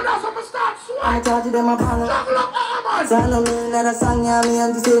 I charge them a ball. Tell me another song, yeah, me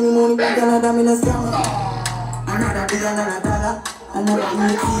and the same money, but another me a scam. Another day, another dollar, another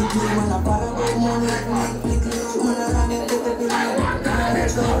UT game and a ball.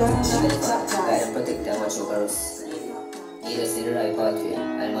 Gotta protect them much girls. Lead us in the right pathway,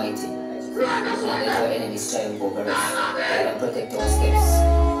 Almighty. Don't let our enemies triumph over us. Gotta protect our steps.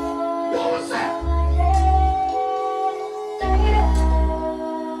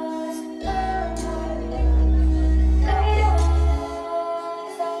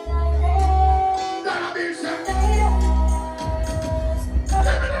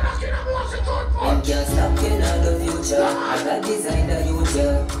 Them can't stop you in the future. I got designed the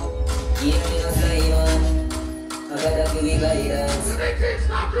future. Give me no Simon. I gotta give you guidance.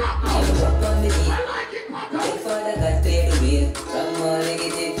 I'm drop on the beat. Take Father God pay the way. From all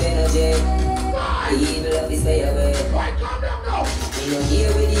negative energy. The evil of this stay away. Me no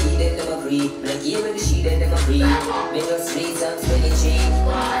here with the heat and them agree. Me no here with the sheet and them agree. Me no streets and spelling cheap.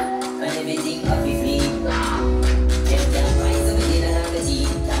 And everything happy free. Them can't find some in and have the tea.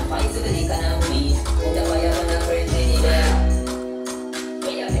 Can't find some in the can of weed. Put the fire on a friend anywhere.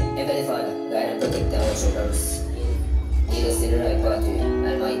 Heavenly Father, guide and protect our shoulders. Lead us in the right pathway,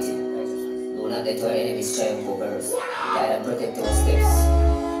 Almighty. Do not let our enemies triumph over us. Guide and protect our steps.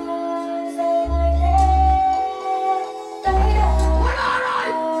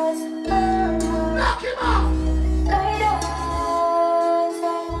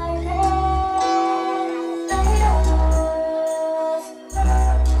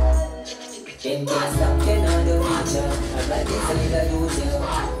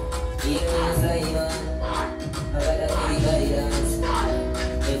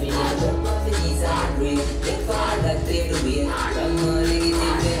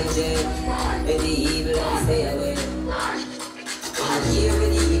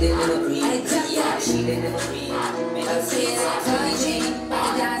 feeling never free. Make us feel like country,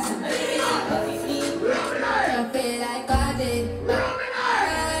 but dancing, baby, happy free. Don't feel like God did.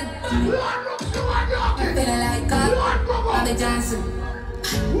 I'm feeling like God, Bobby Johnson.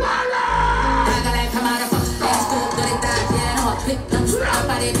 I got like a motherfucker, let's go to the top, yeah, no, flip them, up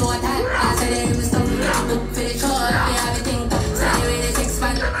at the toe time. I said they was stuff, look for the show, yeah, everything. Say with the six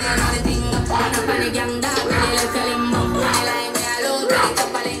pack, they know the thing. Run up on the gang, dog, really left your limbo. I like me alone, but it's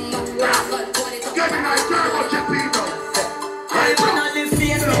up a limbo. Get me like girl, what you people? I wanna live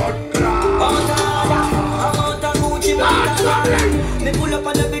face me. I'm out of Gucci, me pull up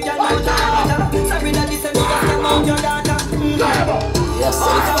on the big and sorry that this is just about your data. Yes,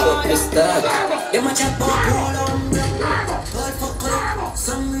 I'm Crystal. Them a chat about roll on God fuck up.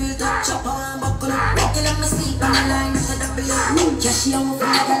 Some real top chopper and buckle up. Till I'm asleep on the line with a double. Yeah, she a move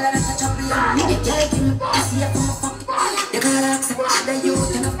like a girl that's a chopper. You can't give me pussy up on my fuck. You gotta accept that you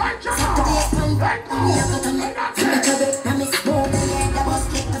enough. Set the base man, me a cut on it. From the trouble, now me spoon and let the boss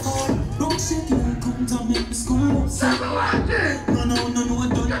lick the phone. Don't shake it and come to make me school. No,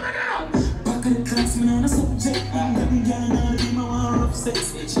 done. Back in the class, me on a subject. I'm getting girl now, give me one rough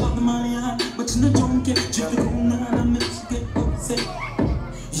sex. She love the money, but you know don't get. Drip the cool now and make she get upset.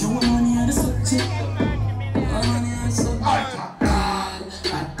 You want money on the subject. Money on the subject.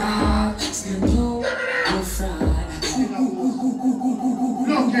 God, still you, I'm fried.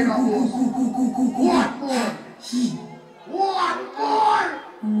 Look at What more? What more?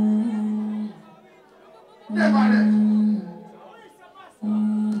 Never left.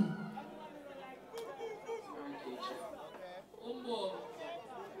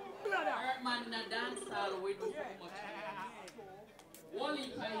 Man in a dancehall we do so much. Only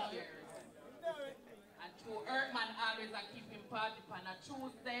 5 years. And to Earthman always a keep him party on a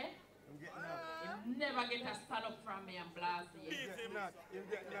Tuesday. He never get a stand up from me and blast it.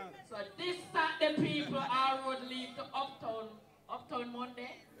 So this Saturday people our road lead to Uptown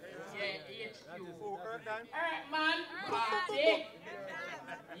Monday. Yeah, HQ. Earthman party.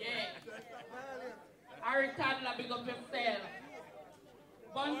 Yeah. Harry Toddler big up himself.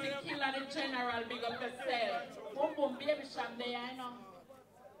 Bounty Killer the General, big up yourself. Boom boom, baby Sham there, you know.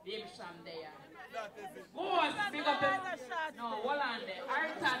 Baby Sham there. Boss, big up yourself. No, hold on there.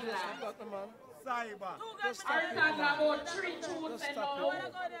 Harry Toddler. Harry Toddler about 3 tunes and now.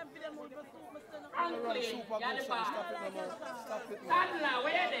 Franklin, you're the boss. Toddler,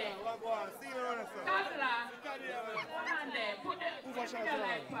 where they? Toddler. Hold on there. Put the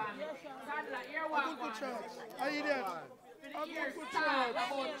light on. Toddler, here walk on. Are you there? I'm going to start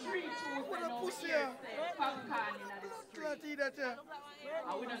about 3 tunes and now here popcorn in the street. I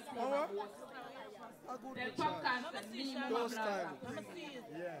would not see my boss. Then popcorn and me, Mama Blaster.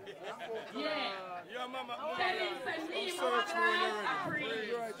 Yeah. Tell him say me, Mama Blaster, I pray.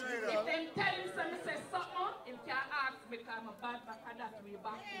 If them tell him say something, him can ask because I'm a bad back and that way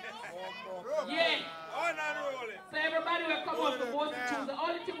back. Yeah. So everybody will come out to both choose. The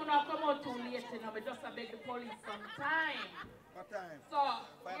only thing we not come out too late, you know, we just beg the police some time. So,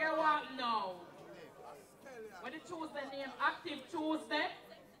 here what now? When the Tuesday name Active Tuesday,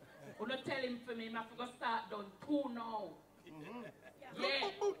 we don't tell him for me, I have to start done 2 now. Yeah.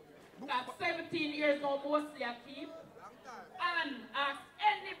 Got 17 years now, Boasey I keep. And ask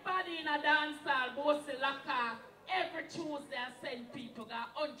anybody in a dancehall, Boasey lock off every Tuesday and send people, got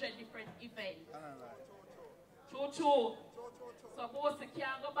 100 different events. True. So Boasey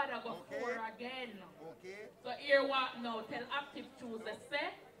can't go back and go 4 again. So here what now? Tell Active Tuesday say,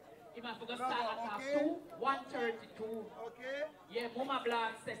 if I forgot start at half 2, 1:32. Yeah, Mama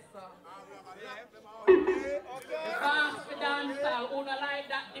Black says so. The boss for dancehall, who don't like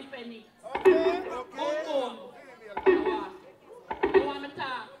that defend it. Boom. You want me to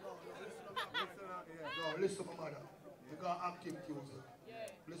talk? No, listen, my mother. You got Active Tuesday.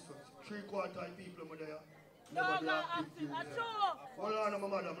 Listen, 3/4 people over there. Never be Active Tuesday. Hold on, my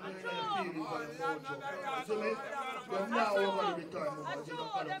mother. I'm doing your feelings on your mojo. See me? You're now over the time, but you're not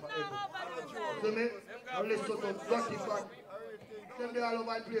forever. See me? Now listen to Gratify. Them they all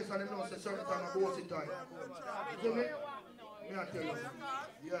over the place and they know say certain time of Boasey time. See me? Me I tell you.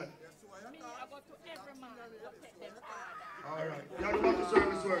 Yeah. Alright. You have to back to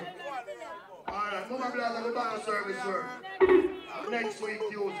service work. Alright. Mama Black have to back to service work. Next week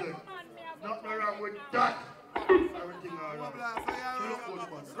Tuesday. Nothing wrong with that. Everything alright. You look good,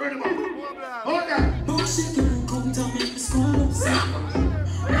 man. Ready, man? Hold that. Don't shake it and come to make me squall upset.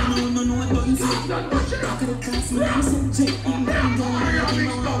 No, I don't say. Back of the class, me on the subject. I'm going down, give me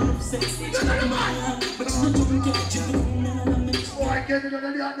one of sex. She like my hand, but she not don't get you. Oh, I get it on the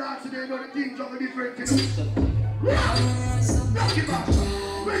other dance today, but the things are different, you know. Knock it back.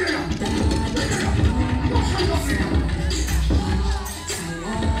 Bring it up.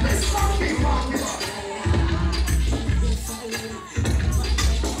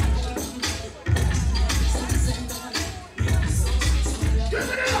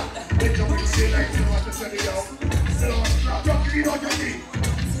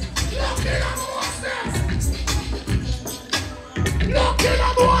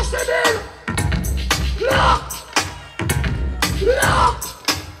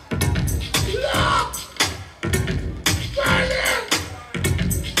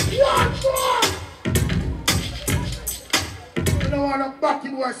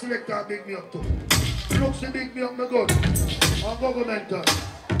 Selector big me up too. Looks to big me up my gun. I'm governmental.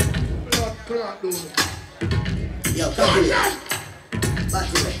 Clock down. Yo, come here.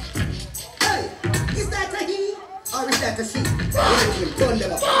 Hey, is that a he or is that a she? Turn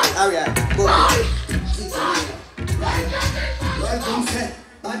them up. Alright, go ahead. Welcome, sir.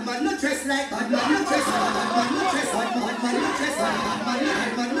 Bad man no dress like bad man no dress like bad man no dress like bad man no dress like bad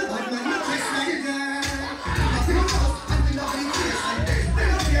man no dress like girl.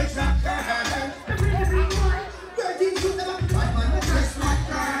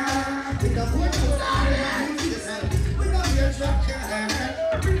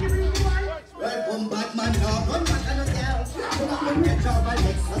 Welcome back, man. One back on the girl. Come get your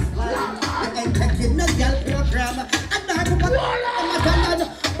Lexus line. I ain't checking the girl program. I'm not going to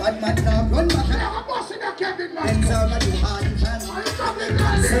bad man now. Run back. I'm bossing the cabin, man. And some of you hard and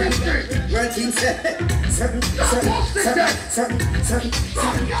working certain.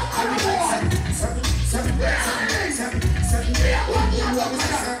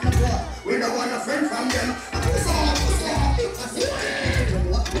 We don't want a friend from them.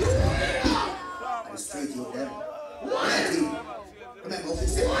 I'm straight you them. Remember, we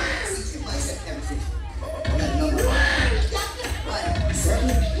said, everything.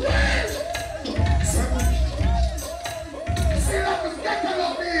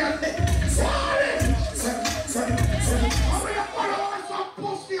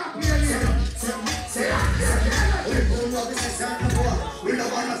 We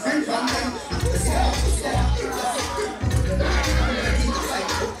don't want a friend from them.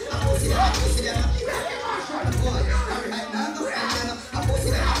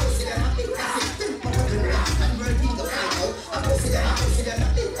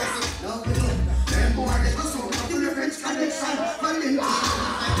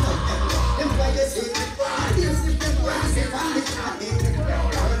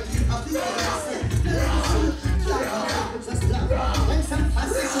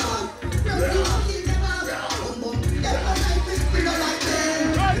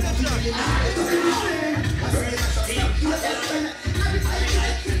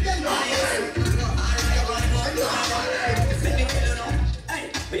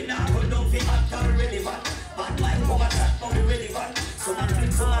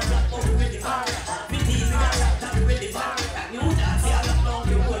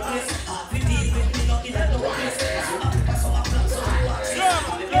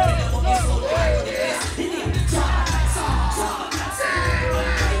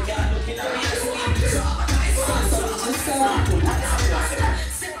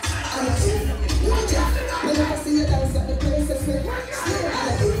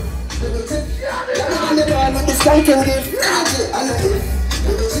 I can give I know it.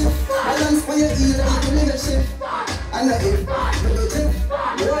 Balance for your ear, you need a shift. I know it.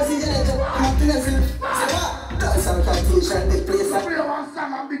 Rosie, happiness. That's some confusion, the place.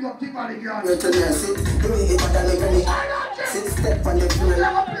 I'm big up the body, girl. You're to nurse it. Do it, but I make me. Sit step on the floor.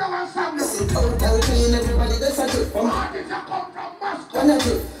 Sit out, clean everybody. That's a trip from. One of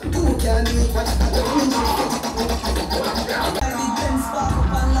you. Who can do it? What I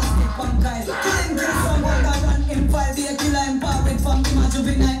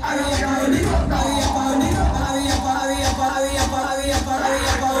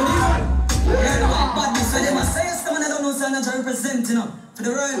representing for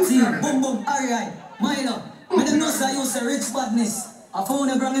the royal team. Boom boom, alright, minor. I don't know so I use a rich badness. I found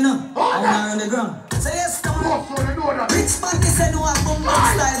the ground enough. I went around the ground. Say yes, come on. Rich badness and no boom boom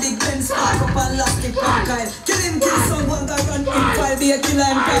style. Big Ben spark up and lost it from Kyle. Kill him, kill someone that run in file. Be a killer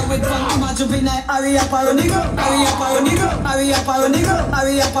and play with funky match up in night. Hurry up, hurry nigga. Hurry up, hurry nigga. Hurry up, hurry nigga.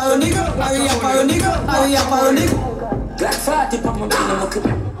 Hurry up, hurry nigga. Hurry up, hurry nigga. Hurry up, hurry nigga. Black 40 pop my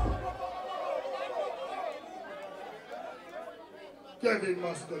billion. Kevin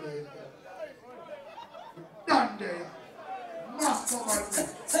Masquerade. Done there. Masquerade.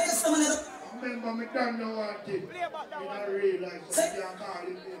 Say yes, someone. Remember me done no one thing. I realize I can't call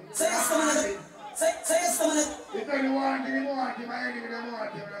him name. Say yes, someone. If anyone want him, my enemy, they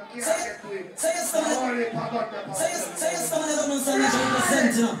want him, and I can't get to him. Only forgot the power.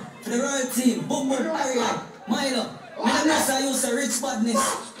 For the royal team, boom boom, Ariel, Milo. I know I use a rich badness.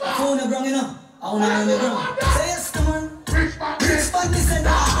 Phone a brung, you know. I wanna run the brung. Say yes, come on. Rich badness and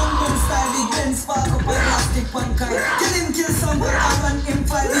that boom boom style. Big Ben spark up with plastic pan car. Kill him, kill somebody. I run him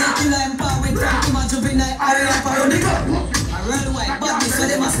 5 years, kill him power with Frankie, my juvenile, Ariel, Parodica. I run white badness, what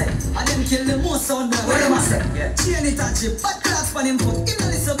them a say? I them kill the most sound boy, what them a say? Chain it and chip, bad clocks for him foot. Give me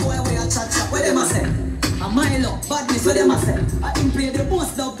a little boy where you chat chat, what them a say? A Milo, badness, what them a say? I him play the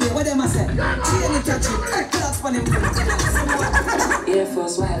most dub play, what them a say? Chain it and chip, bad clocks for him foot. Air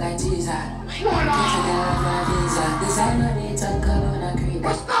Force white like Jesus. Designer beat and color creep.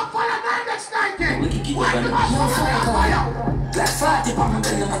 Stop for the night that's 19. We can keep it running. No fire. Black 40 on my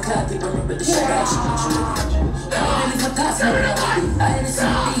belly, my cloud, people remember the shit out. I really for task, I ain't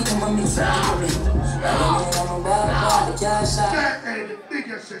some beat on my mix. I'm about the cash out. Hey, the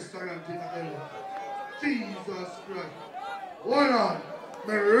biggest sister in the Jesus Christ. Hold on.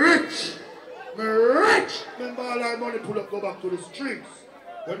 Me rich. Remember all that money pull up, go back to the streets.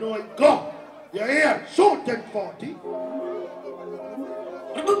 You know it go. You hear? Shoot 1040.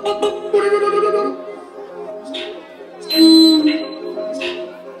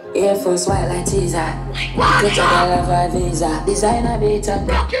 Air Force white like teaser. Get your girl a visa. Designer beat and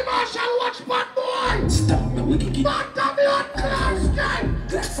Rocky Marshall, watch bad boy. stop. We can keep Blood class guy.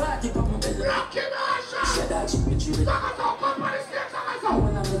 Black 40 on my belly. Rocky Marshall. Shut out, you bitch. Zagazo, come on the stage, Zagazo.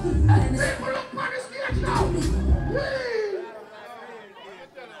 People look on the stage now.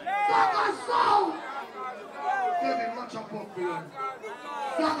 Zagazo. Baby, watch up up here.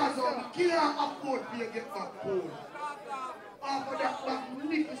 Zagazo, can't afford to get back cool. After that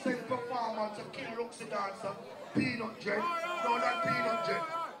magnificent performance of King Luxy Dancer, Peanut Jet, no, not Peanut Jet,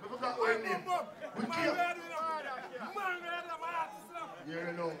 because that's what I name. We can't.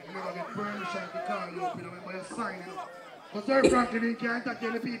 Yeah, you know, you never get permission to call you up, you know, by your sign, you know. But Sir Franklin, you can't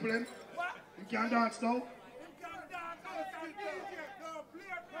entertain the people, you can't dance now.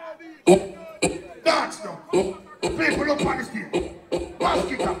 Dance now. People up on the stage.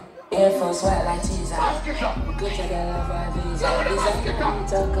 Bask it up. Air Force white like teaser. Bask it up. Get your girl a visa. Bask it up.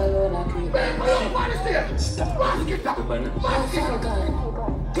 Beat and color creep. People up on the stage. Bask it up. Bask it up.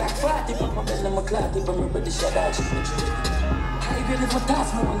 Black 40 on my belly, my cloud, people remember the shit out. I really for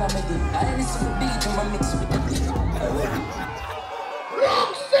task, more when I'm a deep. I listen to beat and my mix with the beat.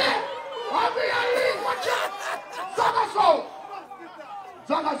 Roxy! I'll be a league, watch out!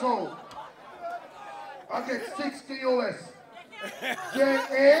 Zagazo! I get 60 US.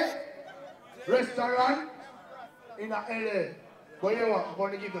 JA restaurant in LA. But you know what? I'm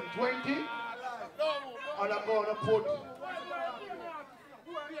going to give you 20 and I'm going to put.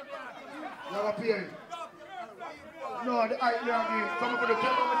 You have a pay. No, the item you have here. Come up with the 10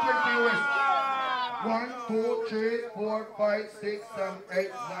 US. 1, 2, 3, 4, 5, 6, 7,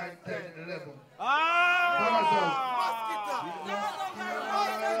 8, 9, 10, 11. Zagazo.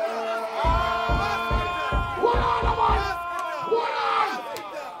 What on, man? What on?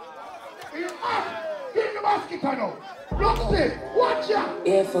 Give the basket now. Roxy, watch ya.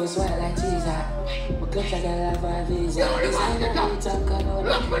 Air Force white like teaser. We got your girl a visa. Designer beat and color.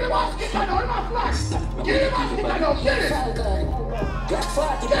 Look for the basket now, my flash. Give the basket now, get it. Black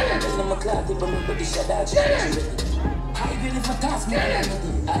 40, I'm a cloud, people remember the shit out. I really for task, more than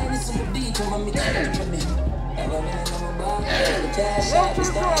I listen to beat on my mix with me. I'm a cash out, the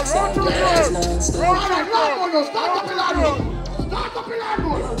stacks out, the cash non-stop. Start up in that room. Start up.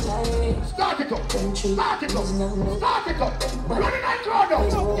 Start it up. Run in that crowd now.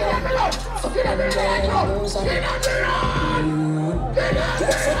 Get on the line. Get on the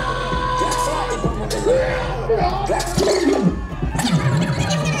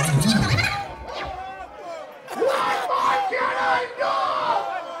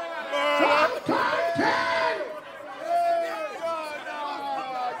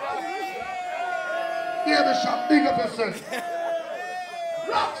Give the shot, big up yourself.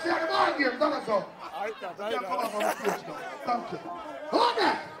 Roxy on the ball game, Zagazo. Thank you. Hold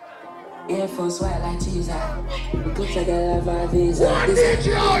that. Air Force white like teaser. We got your girl a visa. One DJ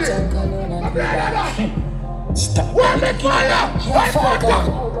on it. Stop. One big fire.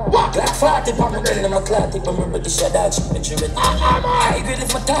 Black 40 on my belly, my cloud, people remember the shit out. I really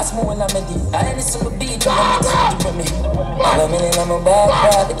for task, more when I'm a deep. I listen to beat on my mix with me. I'm a million, I'm a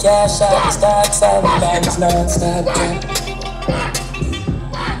bad, the cash out, the stocks out, the banks non-stop.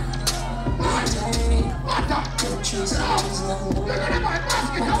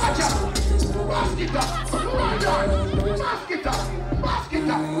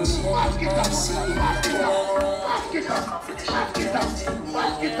 Basket up.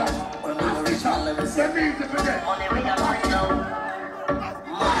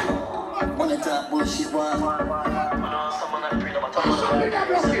 Money talk bullshit one.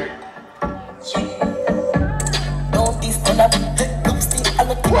 Don't this to that. Don't still I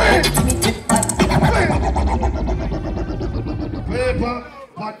look Paper,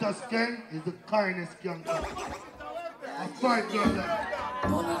 butter skin is the kindest young man. I fight you on that.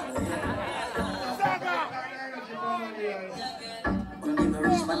 Gonna be a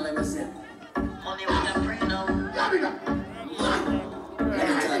rich man like myself. Money we can bring now. Money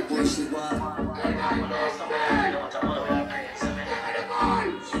talk bullshit one.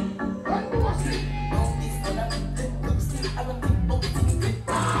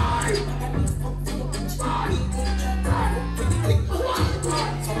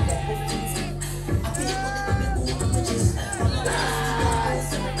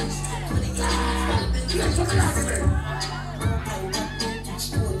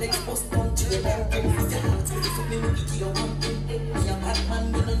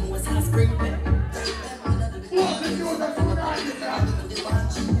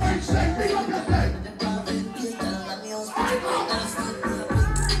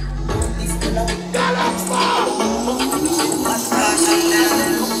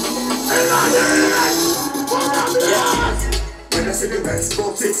 When I see the best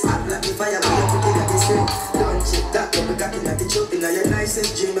smoke, it's hot like the fire. We are putting at the street. Don't check that up, we got it at the choke. In your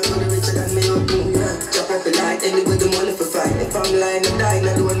nicest dream, I'm gonna richer than me up. Chop up the light, anyway the money for fight. If I'm lying, I'm dying,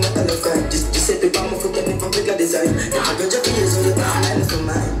 I don't want to cry. Just set the bomb for getting public design. Now I got your fears on the ground, and for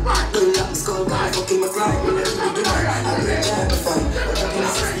mine. Don't let me skull, guy, fucking my cry. We never do the night, I'm gonna try to find. But I'm gonna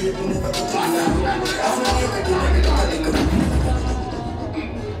see it, we never put it down. I'm gonna get it, I'm gonna get it.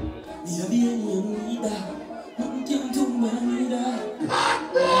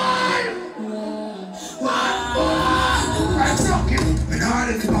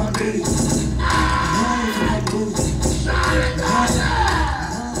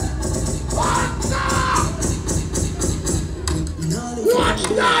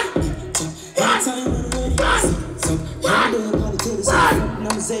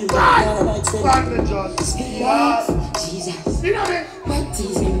 Jesus, what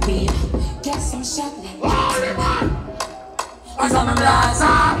is in pain? Get some shot like I'm on the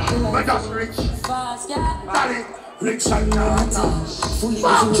blazer, but that's rich. fast, yeah. Daddy, rich and not.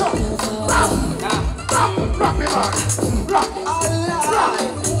 Rock, chop, rock, rock me back, rock,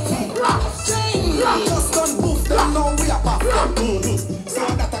 rock. Just don't move them, now we are back. So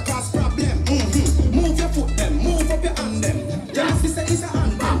that a cause problem. Move your foot them, move up your hand them. Just this is a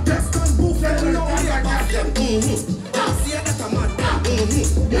hand them. Just don't move them, now we are back them. Just see that a man. Move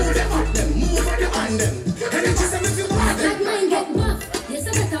your foot them, move up your hand them. And it just if you want them. That man get buff. Yes, I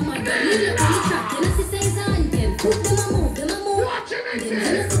got a man. Leave it on the track. You know, she says on them. Move them a move, them a move. Them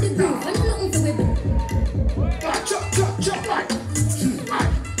jealous of the groove. I know nothing to whip. Chop, chop, chop, right.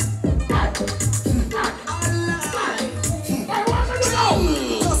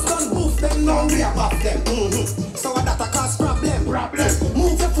 Just don't move them, now we are back them. So that a cause problem.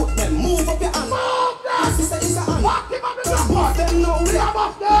 Move your foot them, move up your hand. This is a hand. Just move them, now we are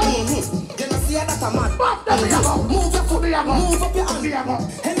back them. You know see that a man. Move your foot, move up your hand.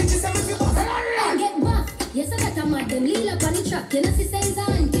 Energy say if you buff. I get buff. Yes, I got a man. Them lean up on the track. You know, she says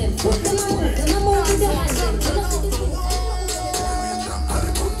on them. Move them a move, them a move with your hand. Them jealous of the groove.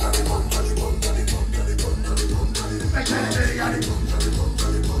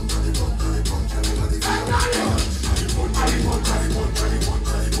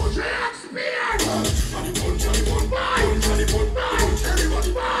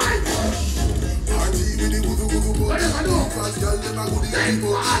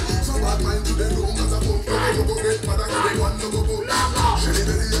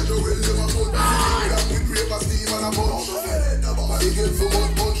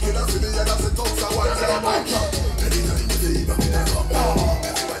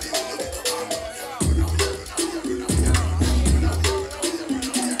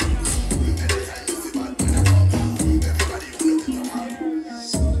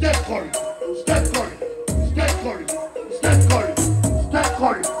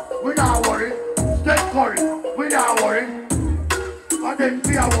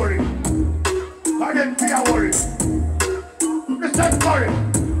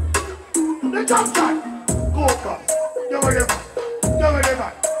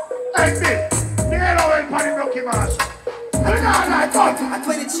 At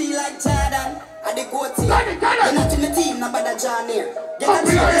 23 like Jordan, and the goatee. You're not in the team, not by the John here. Get a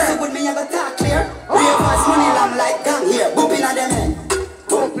team, so with me, I got talk clear. Real fast money, I'm like gang here. Booping at them head.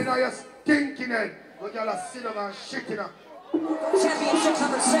 Booping at your stinking head. Look at you sit down and shit in her. Championship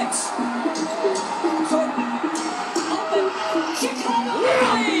number 6. So, open Chicago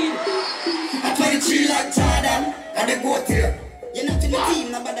lead. I 23 like Jordan, and they go here. You're not in the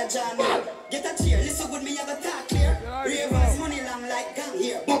team, no bother Johnny. Get a cheer, listen good, me have a talk clear. Ravers money long like gang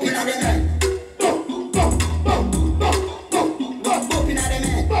here. Bumping at the man. Bumping at the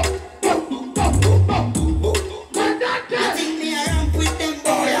man. You think me a ramp with them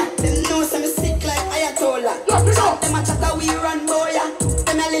boy? Them know some sick like Ayatollah. Talk them a chatter we run boy.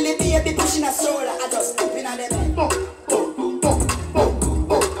 Them a lily baby pushing a solar. I just bumping at the man.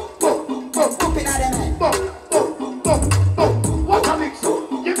 Bumping at the man. What a mix up.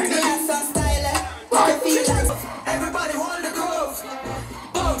 Give me some style. You feel like everybody hold the groove.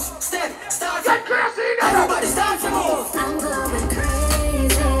 Bounce, step, start. Get crazy now. Everybody start to move. I'm going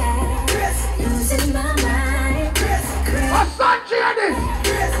crazy, losing my mind. What's that, Jenny?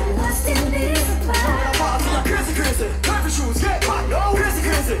 I'm lost in this vibe. Crazy, crazy. Cover shoes, get hot, no. Crazy,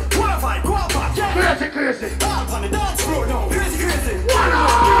 crazy. Qualify, qualify, yeah. Crazy, crazy. Up on the dance floor, no. Crazy, crazy. What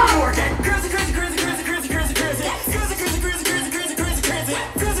up? Crazy, crazy, crazy, crazy, crazy, crazy, crazy. Crazy, crazy, crazy, crazy, crazy, crazy, crazy.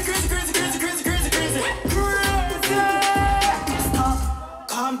 Crazy, crazy, crazy, crazy, crazy, crazy, crazy. Crazy. Stop,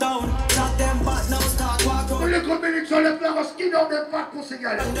 calm down. Not them but no start walk on. Look at me, so let me skin on them fat pussy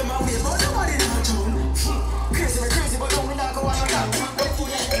girl. Under my way, but nobody not tune. Crazy, crazy, but don't we not go on that.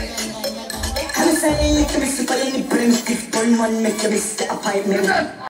 I'm saying you can be super in the brain, stick one make you miss the appointment.